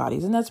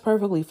everybody's, and that's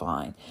perfectly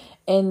fine.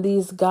 And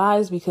these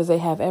guys, because they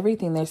have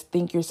everything, they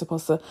think you're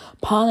supposed to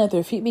pawn at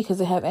their feet because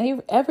they have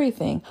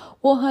everything.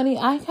 Well, honey,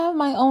 I have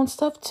my own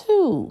stuff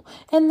too,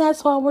 and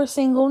that's why we're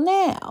single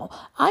now.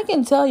 I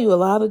can tell you a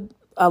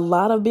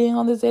lot of being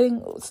on this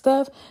dating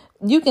stuff.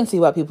 you can see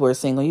why people are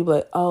single. You be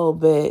like, oh,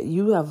 bet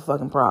you have a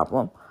fucking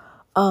problem.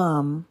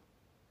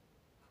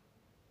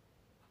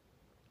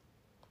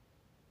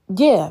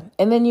 Yeah,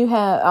 and then you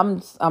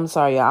have, I'm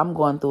sorry, y'all, I'm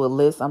going through a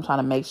list. I'm trying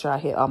to make sure I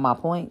hit all my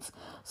points.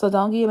 So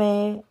don't get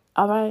mad,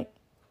 all right?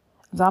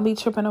 Don't be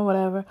tripping or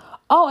whatever.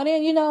 Oh, and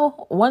then,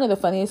 one of the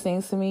funniest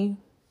things to me,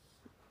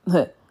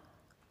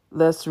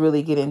 let's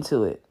really get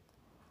into it.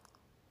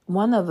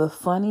 One of the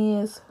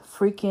funniest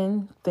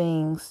freaking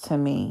things to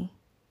me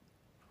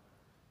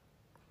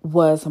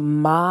was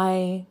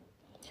my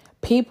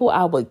people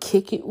I would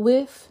kick it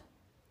with,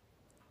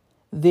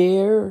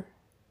 their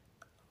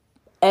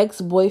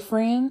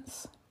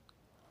ex-boyfriends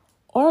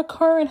or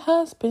current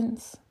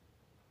husbands,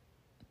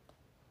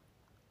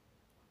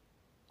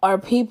 or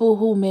people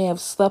who may have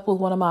slept with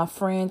one of my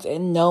friends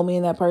and know me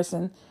and that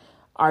person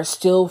are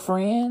still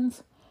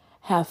friends,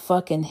 have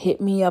fucking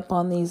hit me up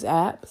on these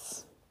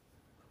apps,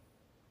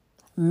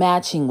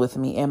 matching with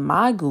me and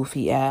my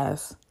goofy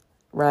ass,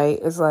 right?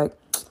 It's like,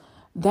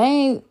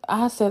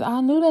 I said, I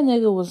knew that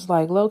nigga was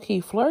like low-key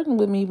flirting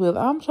with me, but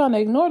I'm trying to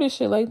ignore this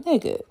shit like,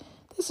 nigga,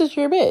 this is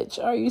your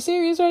bitch. Are you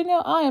serious right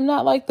now? I am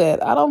not like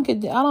that. I don't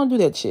do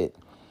that shit.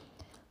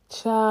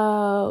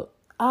 Child,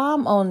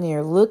 I'm on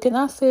there looking.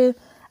 I said,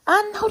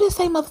 I know this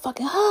ain't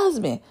motherfucking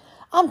husband.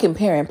 I'm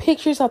comparing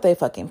pictures off their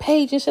fucking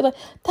page and shit like,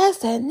 that's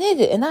that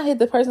nigga. And I hit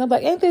the person, I'm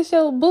like, ain't this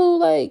your boo?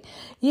 Like,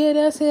 yeah,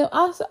 that's him.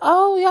 I said,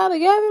 oh, y'all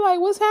together? Like,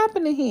 what's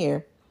happening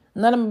here?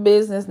 None of my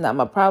business, not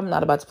my problem,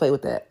 not about to play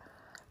with that.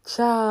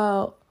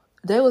 Child,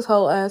 they was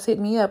whole ass hit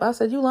me up. I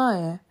said, you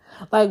lying.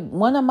 Like,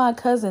 one of my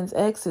cousin's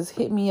exes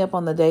hit me up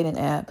on the dating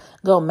app,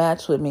 go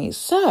match with me.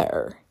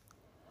 Sir,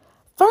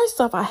 first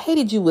off, I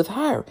hated you with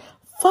her.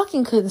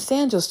 Fucking couldn't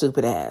stand your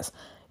stupid ass.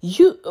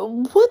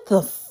 What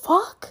the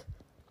fuck?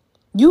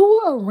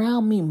 You were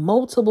around me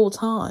multiple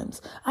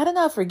times. I did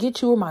not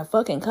forget you were my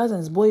fucking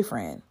cousin's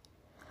boyfriend.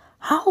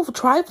 How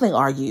trifling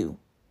are you?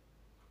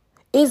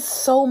 I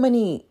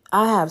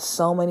have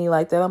so many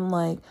like that. I'm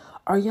like,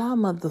 are y'all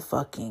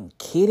motherfucking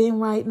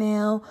kidding right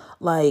now?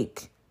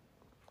 Like,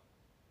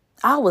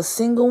 I was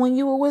single when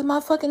you were with my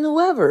fucking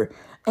whoever.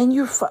 And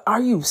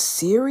are you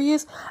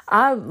serious?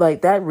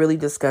 That really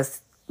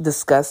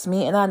disgusts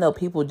me. And I know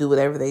people do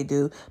whatever they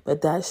do,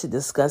 but that shit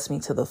disgusts me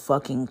to the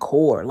fucking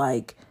core.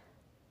 Like,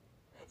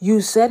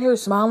 you set her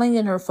smiling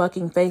in her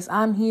fucking face,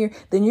 I'm here,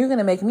 then you're going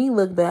to make me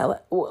look bad.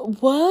 Like,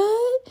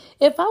 what?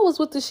 If I was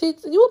with the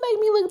shit, you would make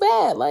me look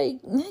bad.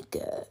 Like,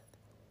 nigga,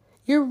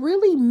 you're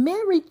really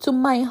married to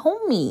my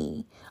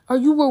homie. Or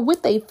you were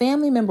with a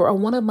family member or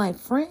one of my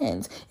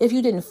friends. If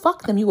you didn't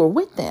fuck them, you were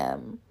with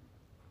them.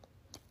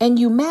 And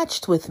you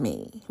matched with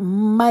me,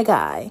 my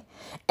guy.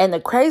 And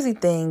the crazy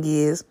thing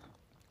is,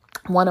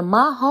 one of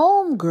my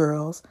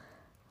homegirls,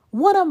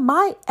 one of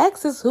my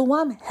exes who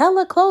I'm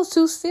hella close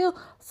to, still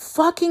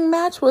fucking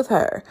match with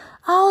her.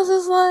 I was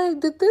just like,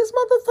 did this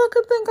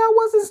motherfucker think I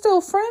wasn't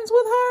still friends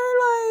with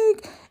her?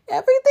 Like,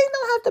 everything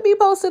don't have to be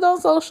posted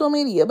on social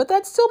media, but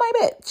that's still my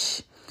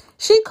bitch.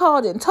 She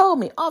called and told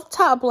me off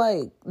top,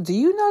 like, do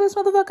you know this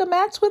motherfucker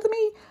matched with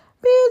me?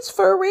 Bitch,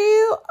 for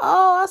real?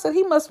 Oh, I said,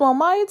 he must want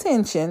my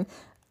attention.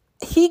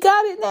 He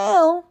got it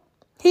now.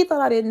 He thought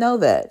I didn't know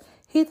that.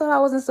 He thought I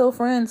wasn't still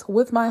friends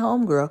with my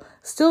homegirl.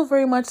 Still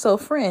very much so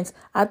friends.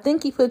 I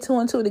think he put two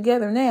and two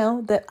together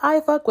now that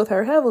I fuck with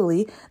her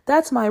heavily.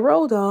 That's my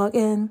road dog.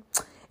 And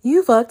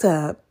you fucked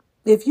up.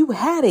 If you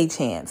had a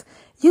chance,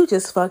 you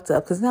just fucked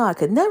up. Because now I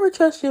could never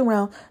trust you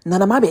around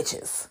none of my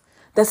bitches.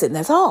 That's it. And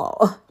that's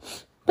all.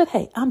 But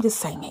hey, I'm just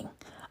saying.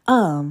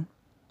 But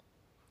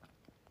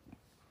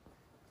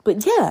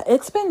yeah,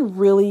 it's been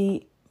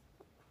really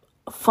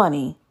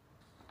funny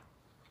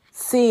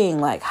seeing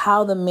like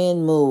how the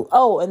men move.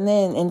 Oh, and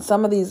then in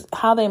some of these,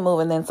 how they move,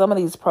 and then some of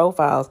these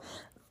profiles,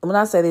 when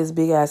I say these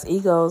big ass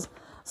egos,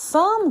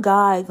 some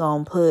guy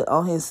gonna put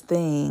on his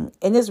thing,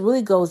 and this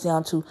really goes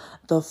down to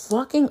the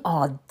fucking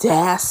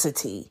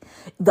audacity.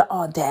 The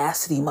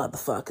audacity,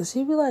 motherfuckers.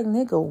 She be like,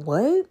 nigga,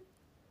 what?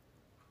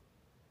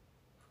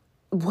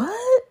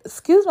 What?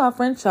 Excuse my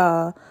French,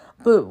 y'all,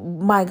 but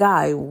my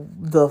guy,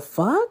 the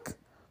fuck?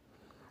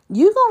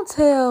 You gonna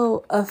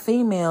tell a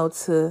female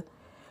to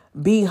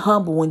be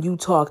humble when you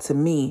talk to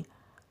me?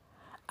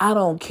 I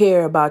don't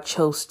care about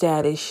your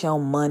status, your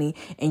money,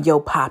 and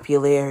your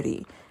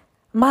popularity.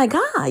 My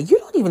guy, you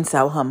don't even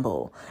sound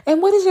humble.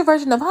 And what is your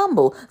version of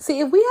humble? See,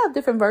 if we have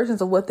different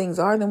versions of what things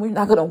are, then we're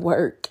not going to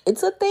work.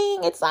 It's a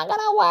thing. It's not going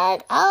to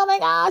work. Oh my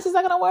gosh, it's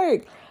not going to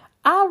work.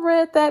 I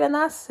read that and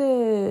I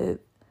said,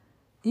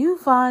 you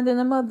finding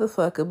a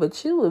motherfucker,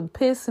 but you would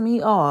piss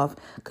me off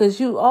because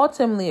you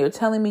ultimately are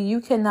telling me you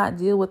cannot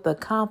deal with a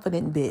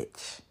confident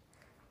bitch.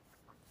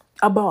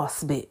 A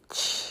boss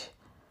bitch.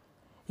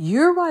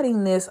 You're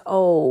writing this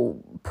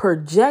old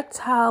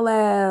projectile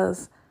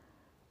ass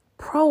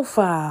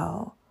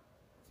profile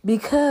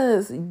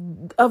because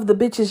of the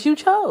bitches you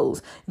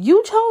chose.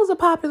 You chose a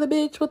popular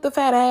bitch with the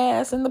fat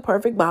ass and the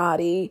perfect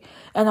body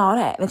and all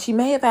that. And she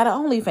may have had an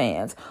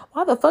OnlyFans.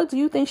 Why the fuck do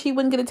you think she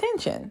wouldn't get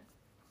attention?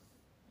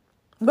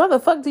 Why the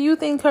fuck do you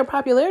think her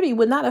popularity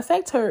would not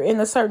affect her in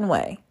a certain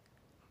way?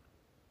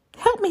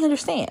 Help me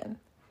understand.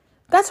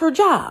 That's her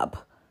job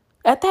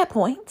at that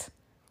point.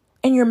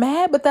 And you're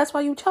mad, but that's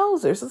why you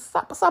chose her. So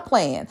stop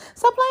playing.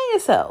 Stop playing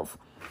yourself.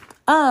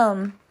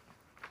 But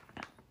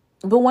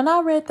when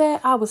I read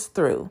that, I was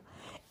through.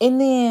 And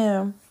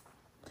then,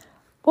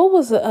 what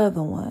was the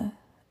other one?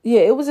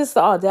 Yeah, it was just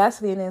the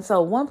audacity. And then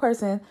so one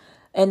person,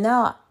 and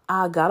now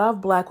I got off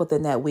Black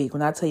within that week.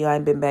 When I tell you I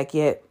ain't been back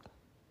yet,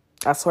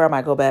 I swear I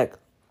might go back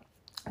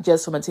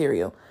just for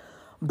material.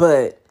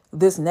 But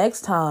this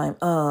next time,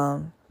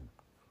 I'm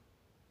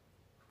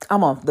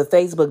on the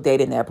Facebook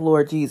dating app.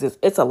 Lord Jesus,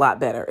 it's a lot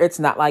better. It's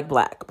not like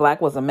Black. Black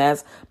was a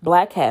mess.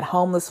 Black had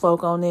homeless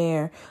folk on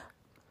there.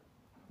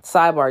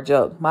 Sidebar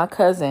joke. My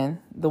cousin,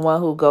 the one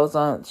who goes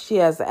on, she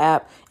has the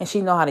app and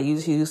she know how to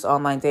use it. She used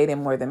online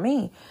dating more than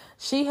me.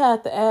 She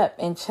had the app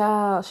and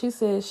she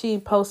said she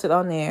posted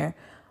on there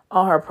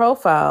on her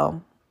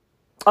profile.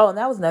 Oh, and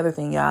that was another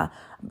thing, y'all.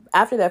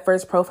 After that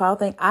first profile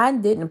thing, I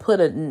didn't put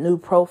a new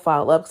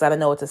profile up because I didn't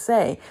know what to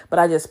say, but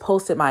I just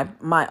posted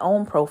my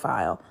own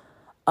profile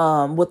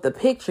with the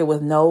picture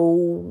with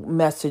no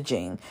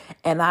messaging.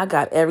 And I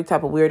got every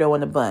type of weirdo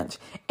in the bunch.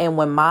 And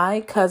when my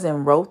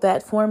cousin wrote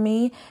that for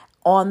me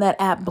on that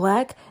app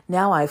Black,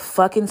 now I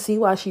fucking see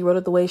why she wrote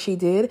it the way she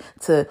did,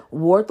 to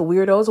ward the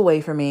weirdos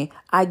away from me.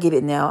 I get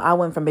it now. I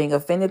went from being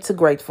offended to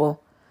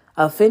grateful.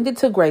 Offended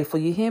to grateful.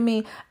 You hear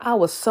me? I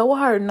was so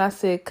hurt and I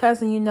said,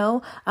 cousin,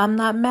 I'm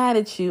not mad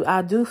at you.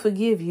 I do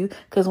forgive you.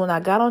 Because when I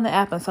got on the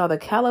app and saw the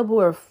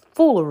caliber of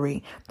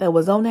foolery that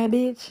was on that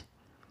bitch,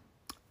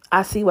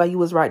 I see why you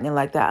was writing it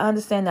like that. I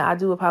understand that. I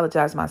do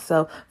apologize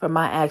myself for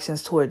my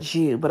actions towards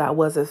you, but I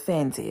was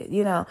offended.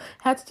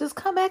 Had to just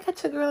come back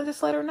at your girl and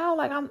just let her know,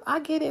 like, I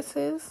get it,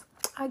 sis.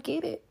 I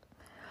get it.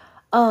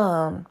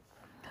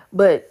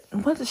 But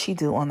what did she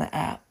do on the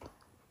app?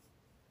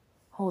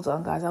 Hold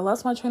on, guys. I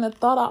lost my train of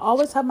thought. I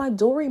always have my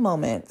Dory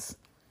moments.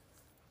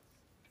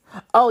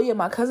 Oh yeah,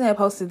 my cousin had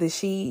posted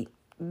that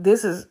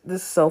this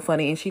is so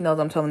funny, and she knows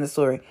I'm telling the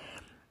story.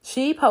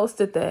 She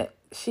posted that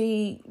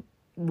she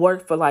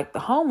worked for like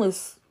with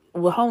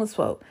homeless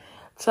folk.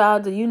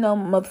 Child, do you know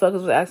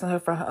motherfuckers was asking her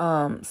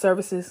for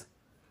services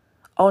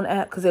on the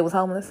app because they was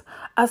homeless?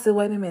 I said,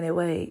 wait a minute,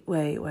 wait.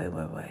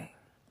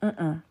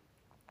 And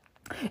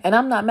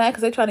I'm not mad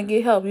because they trying to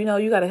get help. You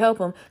got to help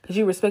them because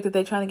you respect that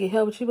they trying to get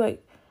help. But she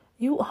like,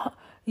 you a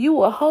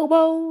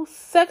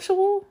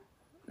hobosexual?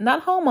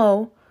 Not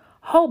homo,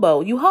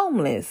 hobo. You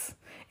homeless.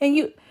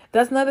 And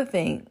that's another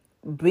thing.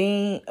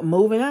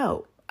 Moving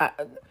out. I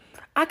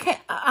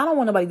don't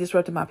want nobody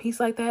disrupting my peace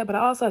like that, but I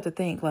also have to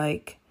think,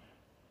 like,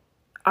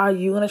 are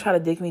you going to try to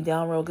dick me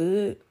down real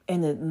good?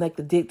 And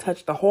the dick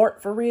touch the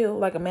heart for real?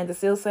 Like Amanda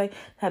Seales say,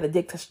 had the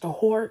dick touch the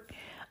heart.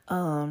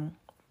 And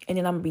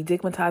then I'm going to be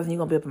dickmatized and you're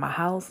going to be up in my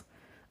house.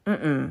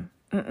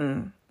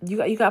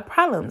 You got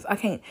problems. I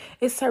can't,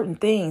 it's certain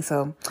things.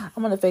 So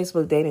I'm on the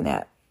Facebook dating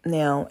app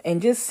now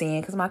and just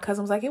seeing, because my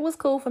cousin was like, it was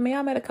cool for me.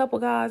 I met a couple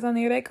guys on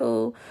there. They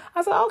cool. I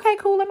was like, okay,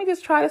 cool. Let me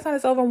just try this.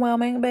 It's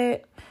overwhelming,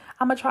 but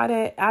I'm going to try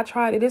that. I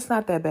tried it. It's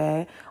not that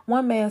bad.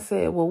 One man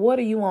said, well, what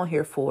are you on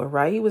here for?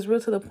 Right? He was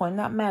real to the point,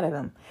 not mad at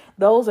him.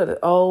 Those are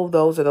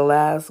the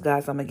last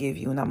guys I'm going to give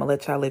you. And I'm going to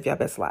let y'all live your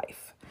best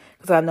life.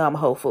 Because I know I'm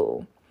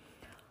hopeful.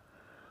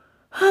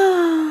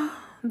 The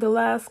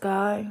last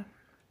guy,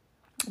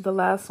 the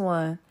last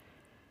one,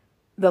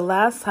 the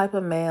last type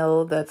of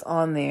male that's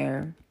on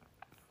there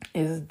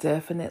is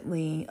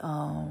definitely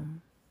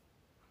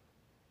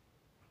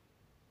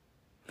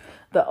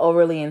the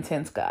overly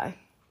intense guy.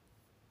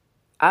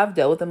 I've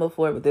dealt with them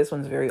before, but this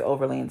one's very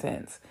overly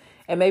intense.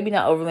 And maybe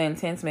not overly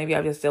intense. Maybe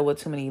I've just dealt with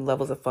too many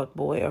levels of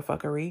fuckboy or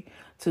fuckery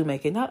to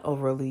make it not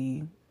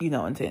overly,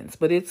 intense.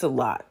 But it's a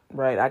lot,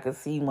 right? I can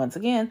see once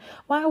again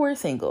why we're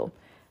single.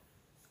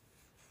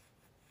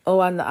 Oh,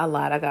 I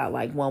lied. I got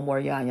like one more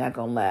y'all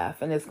gonna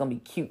laugh. And it's gonna be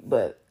cute,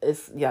 but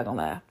y'all gonna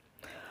laugh.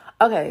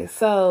 Okay,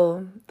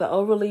 so the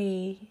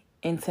overly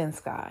intense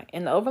guy.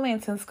 And the overly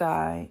intense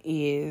guy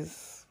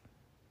is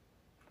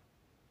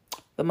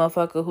the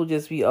motherfucker who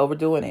just be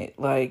overdoing it.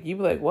 Like, you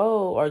be like,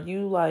 whoa, are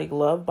you like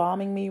love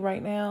bombing me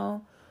right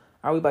now?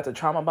 Are we about to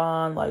trauma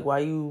bond? Like, why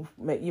you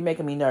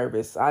making me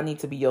nervous? I need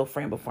to be your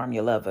friend before I'm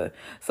your lover.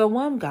 So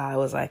one guy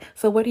was like,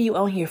 so what are you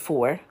on here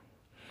for?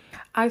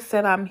 I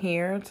said, I'm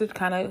here to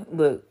kind of,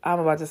 look, I'm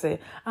about to say,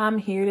 I'm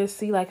here to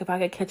see, like, if I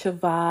could catch a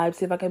vibe,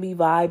 see if I can be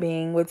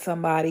vibing with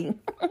somebody.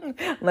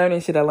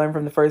 Learning shit I learned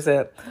from the first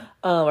app,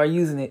 or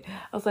using it.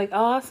 I was like,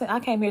 I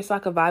came here so I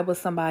could vibe with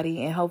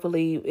somebody and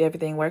hopefully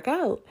everything work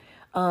out.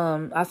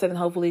 I said, and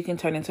hopefully it can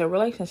turn into a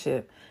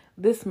relationship.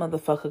 This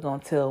motherfucker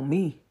gonna tell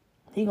me.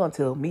 He gonna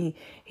tell me.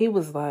 He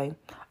was like,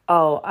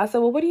 oh, I said,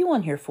 well, what are you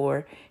on here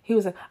for? He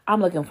was like,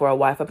 I'm looking for a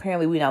wife.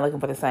 Apparently we're not looking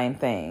for the same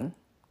thing.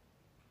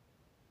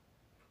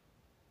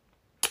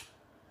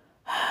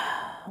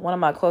 One of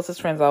my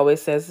closest friends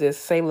always says this,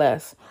 say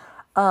less.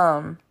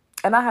 And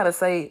I had a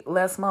say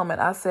less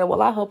moment. I said,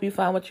 well, I hope you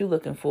find what you're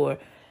looking for.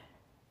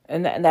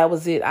 And that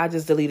was it. I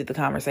just deleted the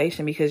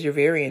conversation because you're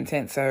very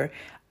intense, sir.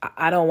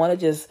 I don't want to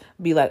just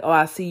be like, oh,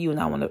 I see you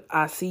and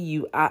I see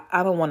you. I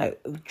don't want to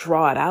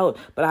draw it out,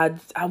 but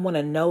I want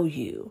to know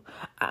you.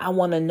 I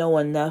want to know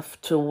enough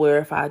to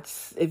where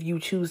if you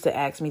choose to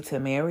ask me to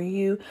marry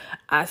you,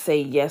 I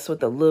say yes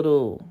with a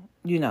little,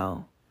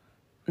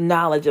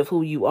 knowledge of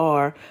who you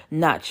are,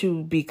 not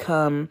to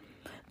become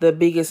the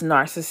biggest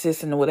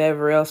narcissist and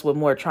whatever else with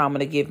more trauma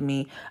to give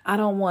me. I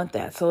don't want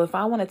that. So if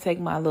I want to take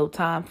my little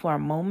time for a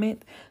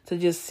moment to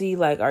just see,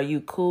 like, are you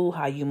cool?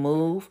 How you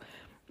move?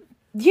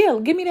 Yeah,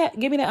 give me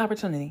that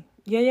opportunity.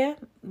 Yeah.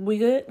 We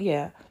good?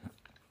 Yeah.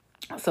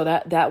 So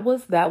that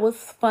was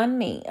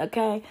funny.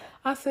 Okay.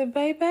 I said,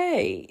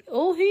 baby,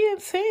 oh, he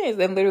intense.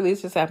 And literally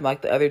it's just happened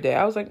like the other day.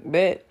 I was like,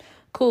 bet,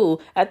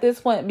 cool. At this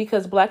point,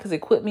 because Black has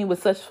equipped me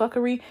with such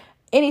fuckery,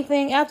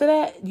 anything after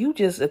that, you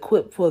just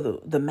equip for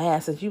the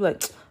masses. You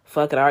like,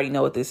 fuck it, I already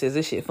know what this is.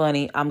 This shit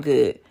funny. I'm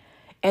good.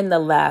 And the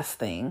last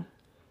thing,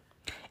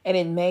 and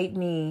it made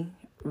me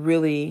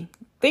really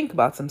think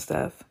about some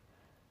stuff.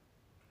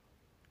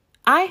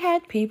 I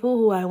had people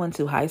who I went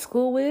to high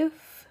school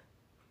with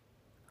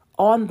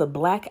on the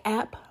Black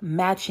app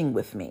matching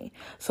with me.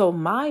 So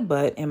my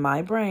butt and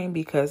my brain,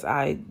 because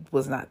I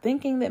was not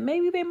thinking that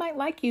maybe they might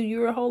like you.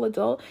 You're a whole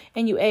adult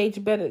and you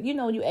age better.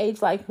 You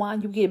age like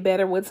wine. You get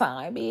better with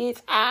time,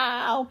 bitch.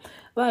 Ow.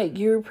 Like,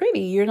 you're pretty.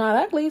 You're not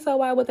ugly. So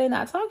why would they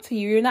not talk to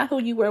you? You're not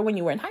who you were when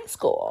you were in high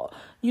school.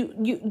 You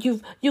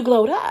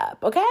glowed up.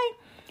 Okay.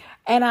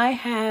 And I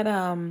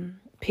had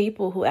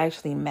people who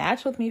actually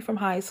matched with me from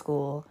high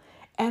school.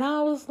 And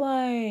I was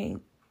like,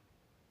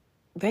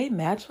 they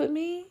matched with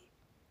me?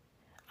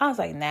 I was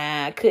like,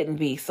 nah, couldn't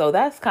be. So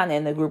that's kind of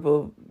in the group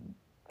of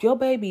your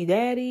baby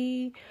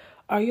daddy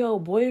or your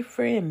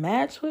boyfriend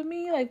match with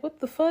me? Like, what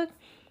the fuck?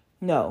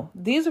 No,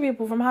 these are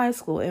people from high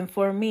school. And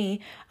for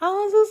me, I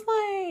was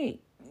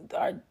just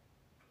like,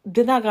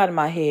 did not got in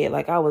my head.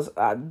 Like, I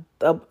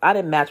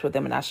didn't match with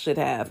them and I should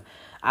have.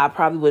 I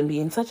probably wouldn't be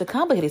in such a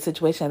complicated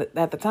situation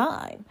at the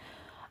time.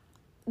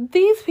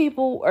 These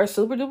people are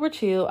super duper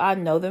chill. I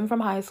know them from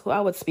high school. I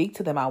would speak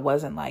to them. I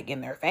wasn't like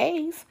in their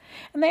face.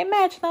 And they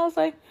matched. And I was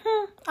like,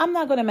 I'm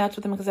not going to match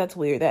with them because that's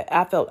weird. That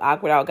I felt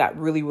awkward. I got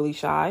really, really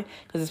shy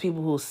because it's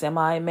people who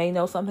semi may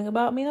know something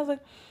about me. And I was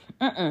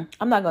like,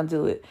 I'm not going to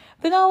do it.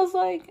 Then I was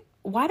like,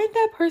 why did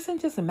that person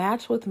just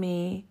match with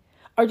me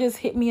or just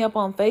hit me up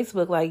on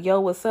Facebook like, yo,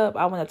 what's up?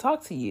 I want to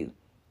talk to you.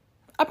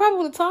 I probably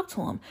would have talked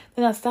to him.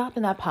 Then I stopped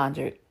and I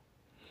pondered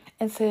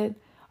and said,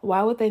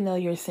 why would they know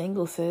you're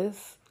single,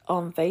 sis?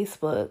 On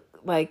Facebook,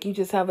 like, you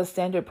just have a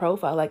standard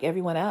profile like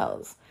everyone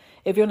else.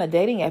 If you're on a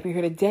dating app, you're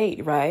here to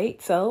date,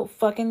 right? So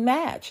fucking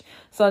match.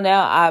 So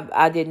now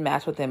I didn't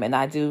match with them, and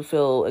I do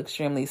feel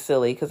extremely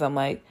silly because I'm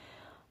like,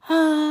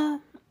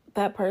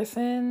 that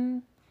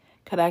person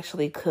could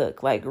actually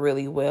cook like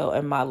really well,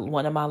 and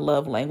one of my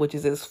love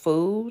languages is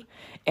food,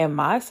 and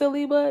my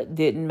silly butt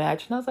didn't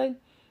match, and I was like,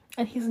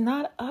 and he's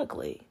not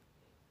ugly.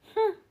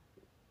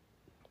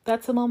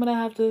 That's a moment I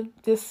have to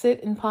just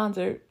sit and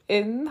ponder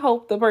and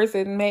hope the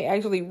person may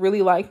actually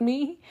really like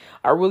me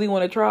or really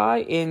want to try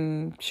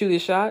and shoot a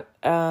shot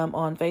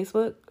on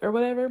Facebook or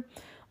whatever.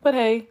 But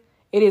hey,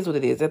 it is what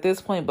it is. At this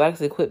point, Black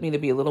has equipped me to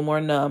be a little more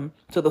numb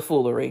to the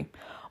foolery.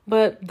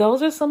 But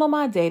those are some of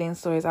my dating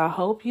stories. I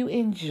hope you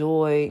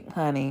enjoyed,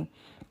 honey.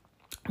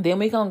 Then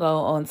we're going to go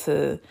on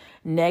to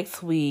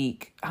next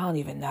week. I don't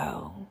even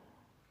know.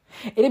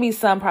 It'll be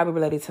some probably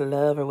related to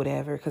love or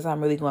whatever, because I'm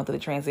really going through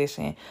the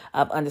transition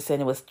of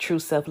understanding what true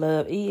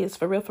self-love is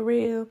for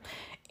real.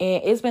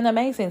 And it's been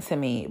amazing to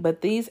me.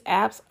 But these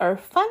apps are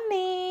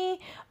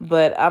funny.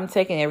 But I'm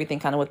taking everything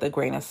kind of with a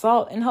grain of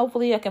salt. And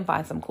hopefully I can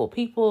find some cool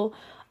people.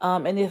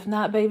 And if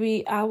not,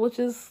 baby, I will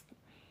just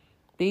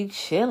be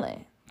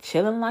chilling.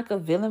 Chilling like a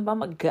villain by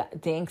my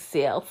goddamn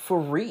self. For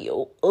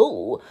real.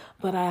 Ooh.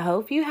 But I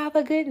hope you have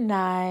a good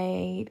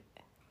night.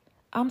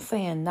 I'm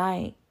saying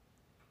night,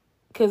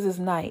 because it's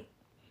night.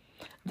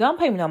 Don't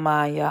pay me no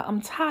mind, y'all. I'm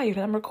tired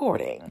and I'm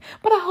recording.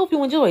 But I hope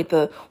you enjoyed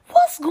the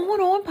What's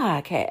Going On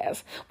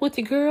podcast with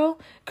your girl,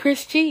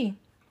 Chris G.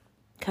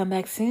 Come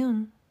back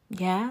soon.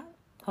 Yeah?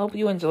 Hope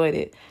you enjoyed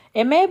it.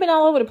 It may have been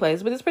all over the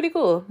place, but it's pretty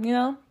cool, you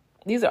know?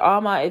 These are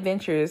all my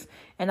adventures,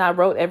 and I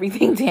wrote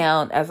everything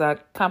down as I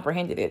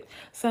comprehended it.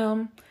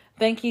 So,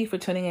 thank you for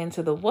tuning in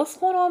to the What's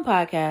Going On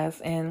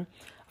podcast, and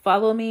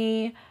follow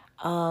me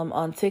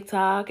on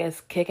TikTok as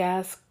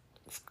Kickass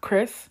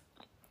Chris.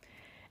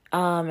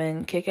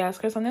 And Kick Ass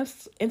Chris on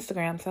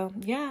Instagram. So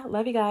yeah,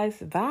 love you guys.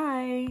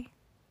 Bye.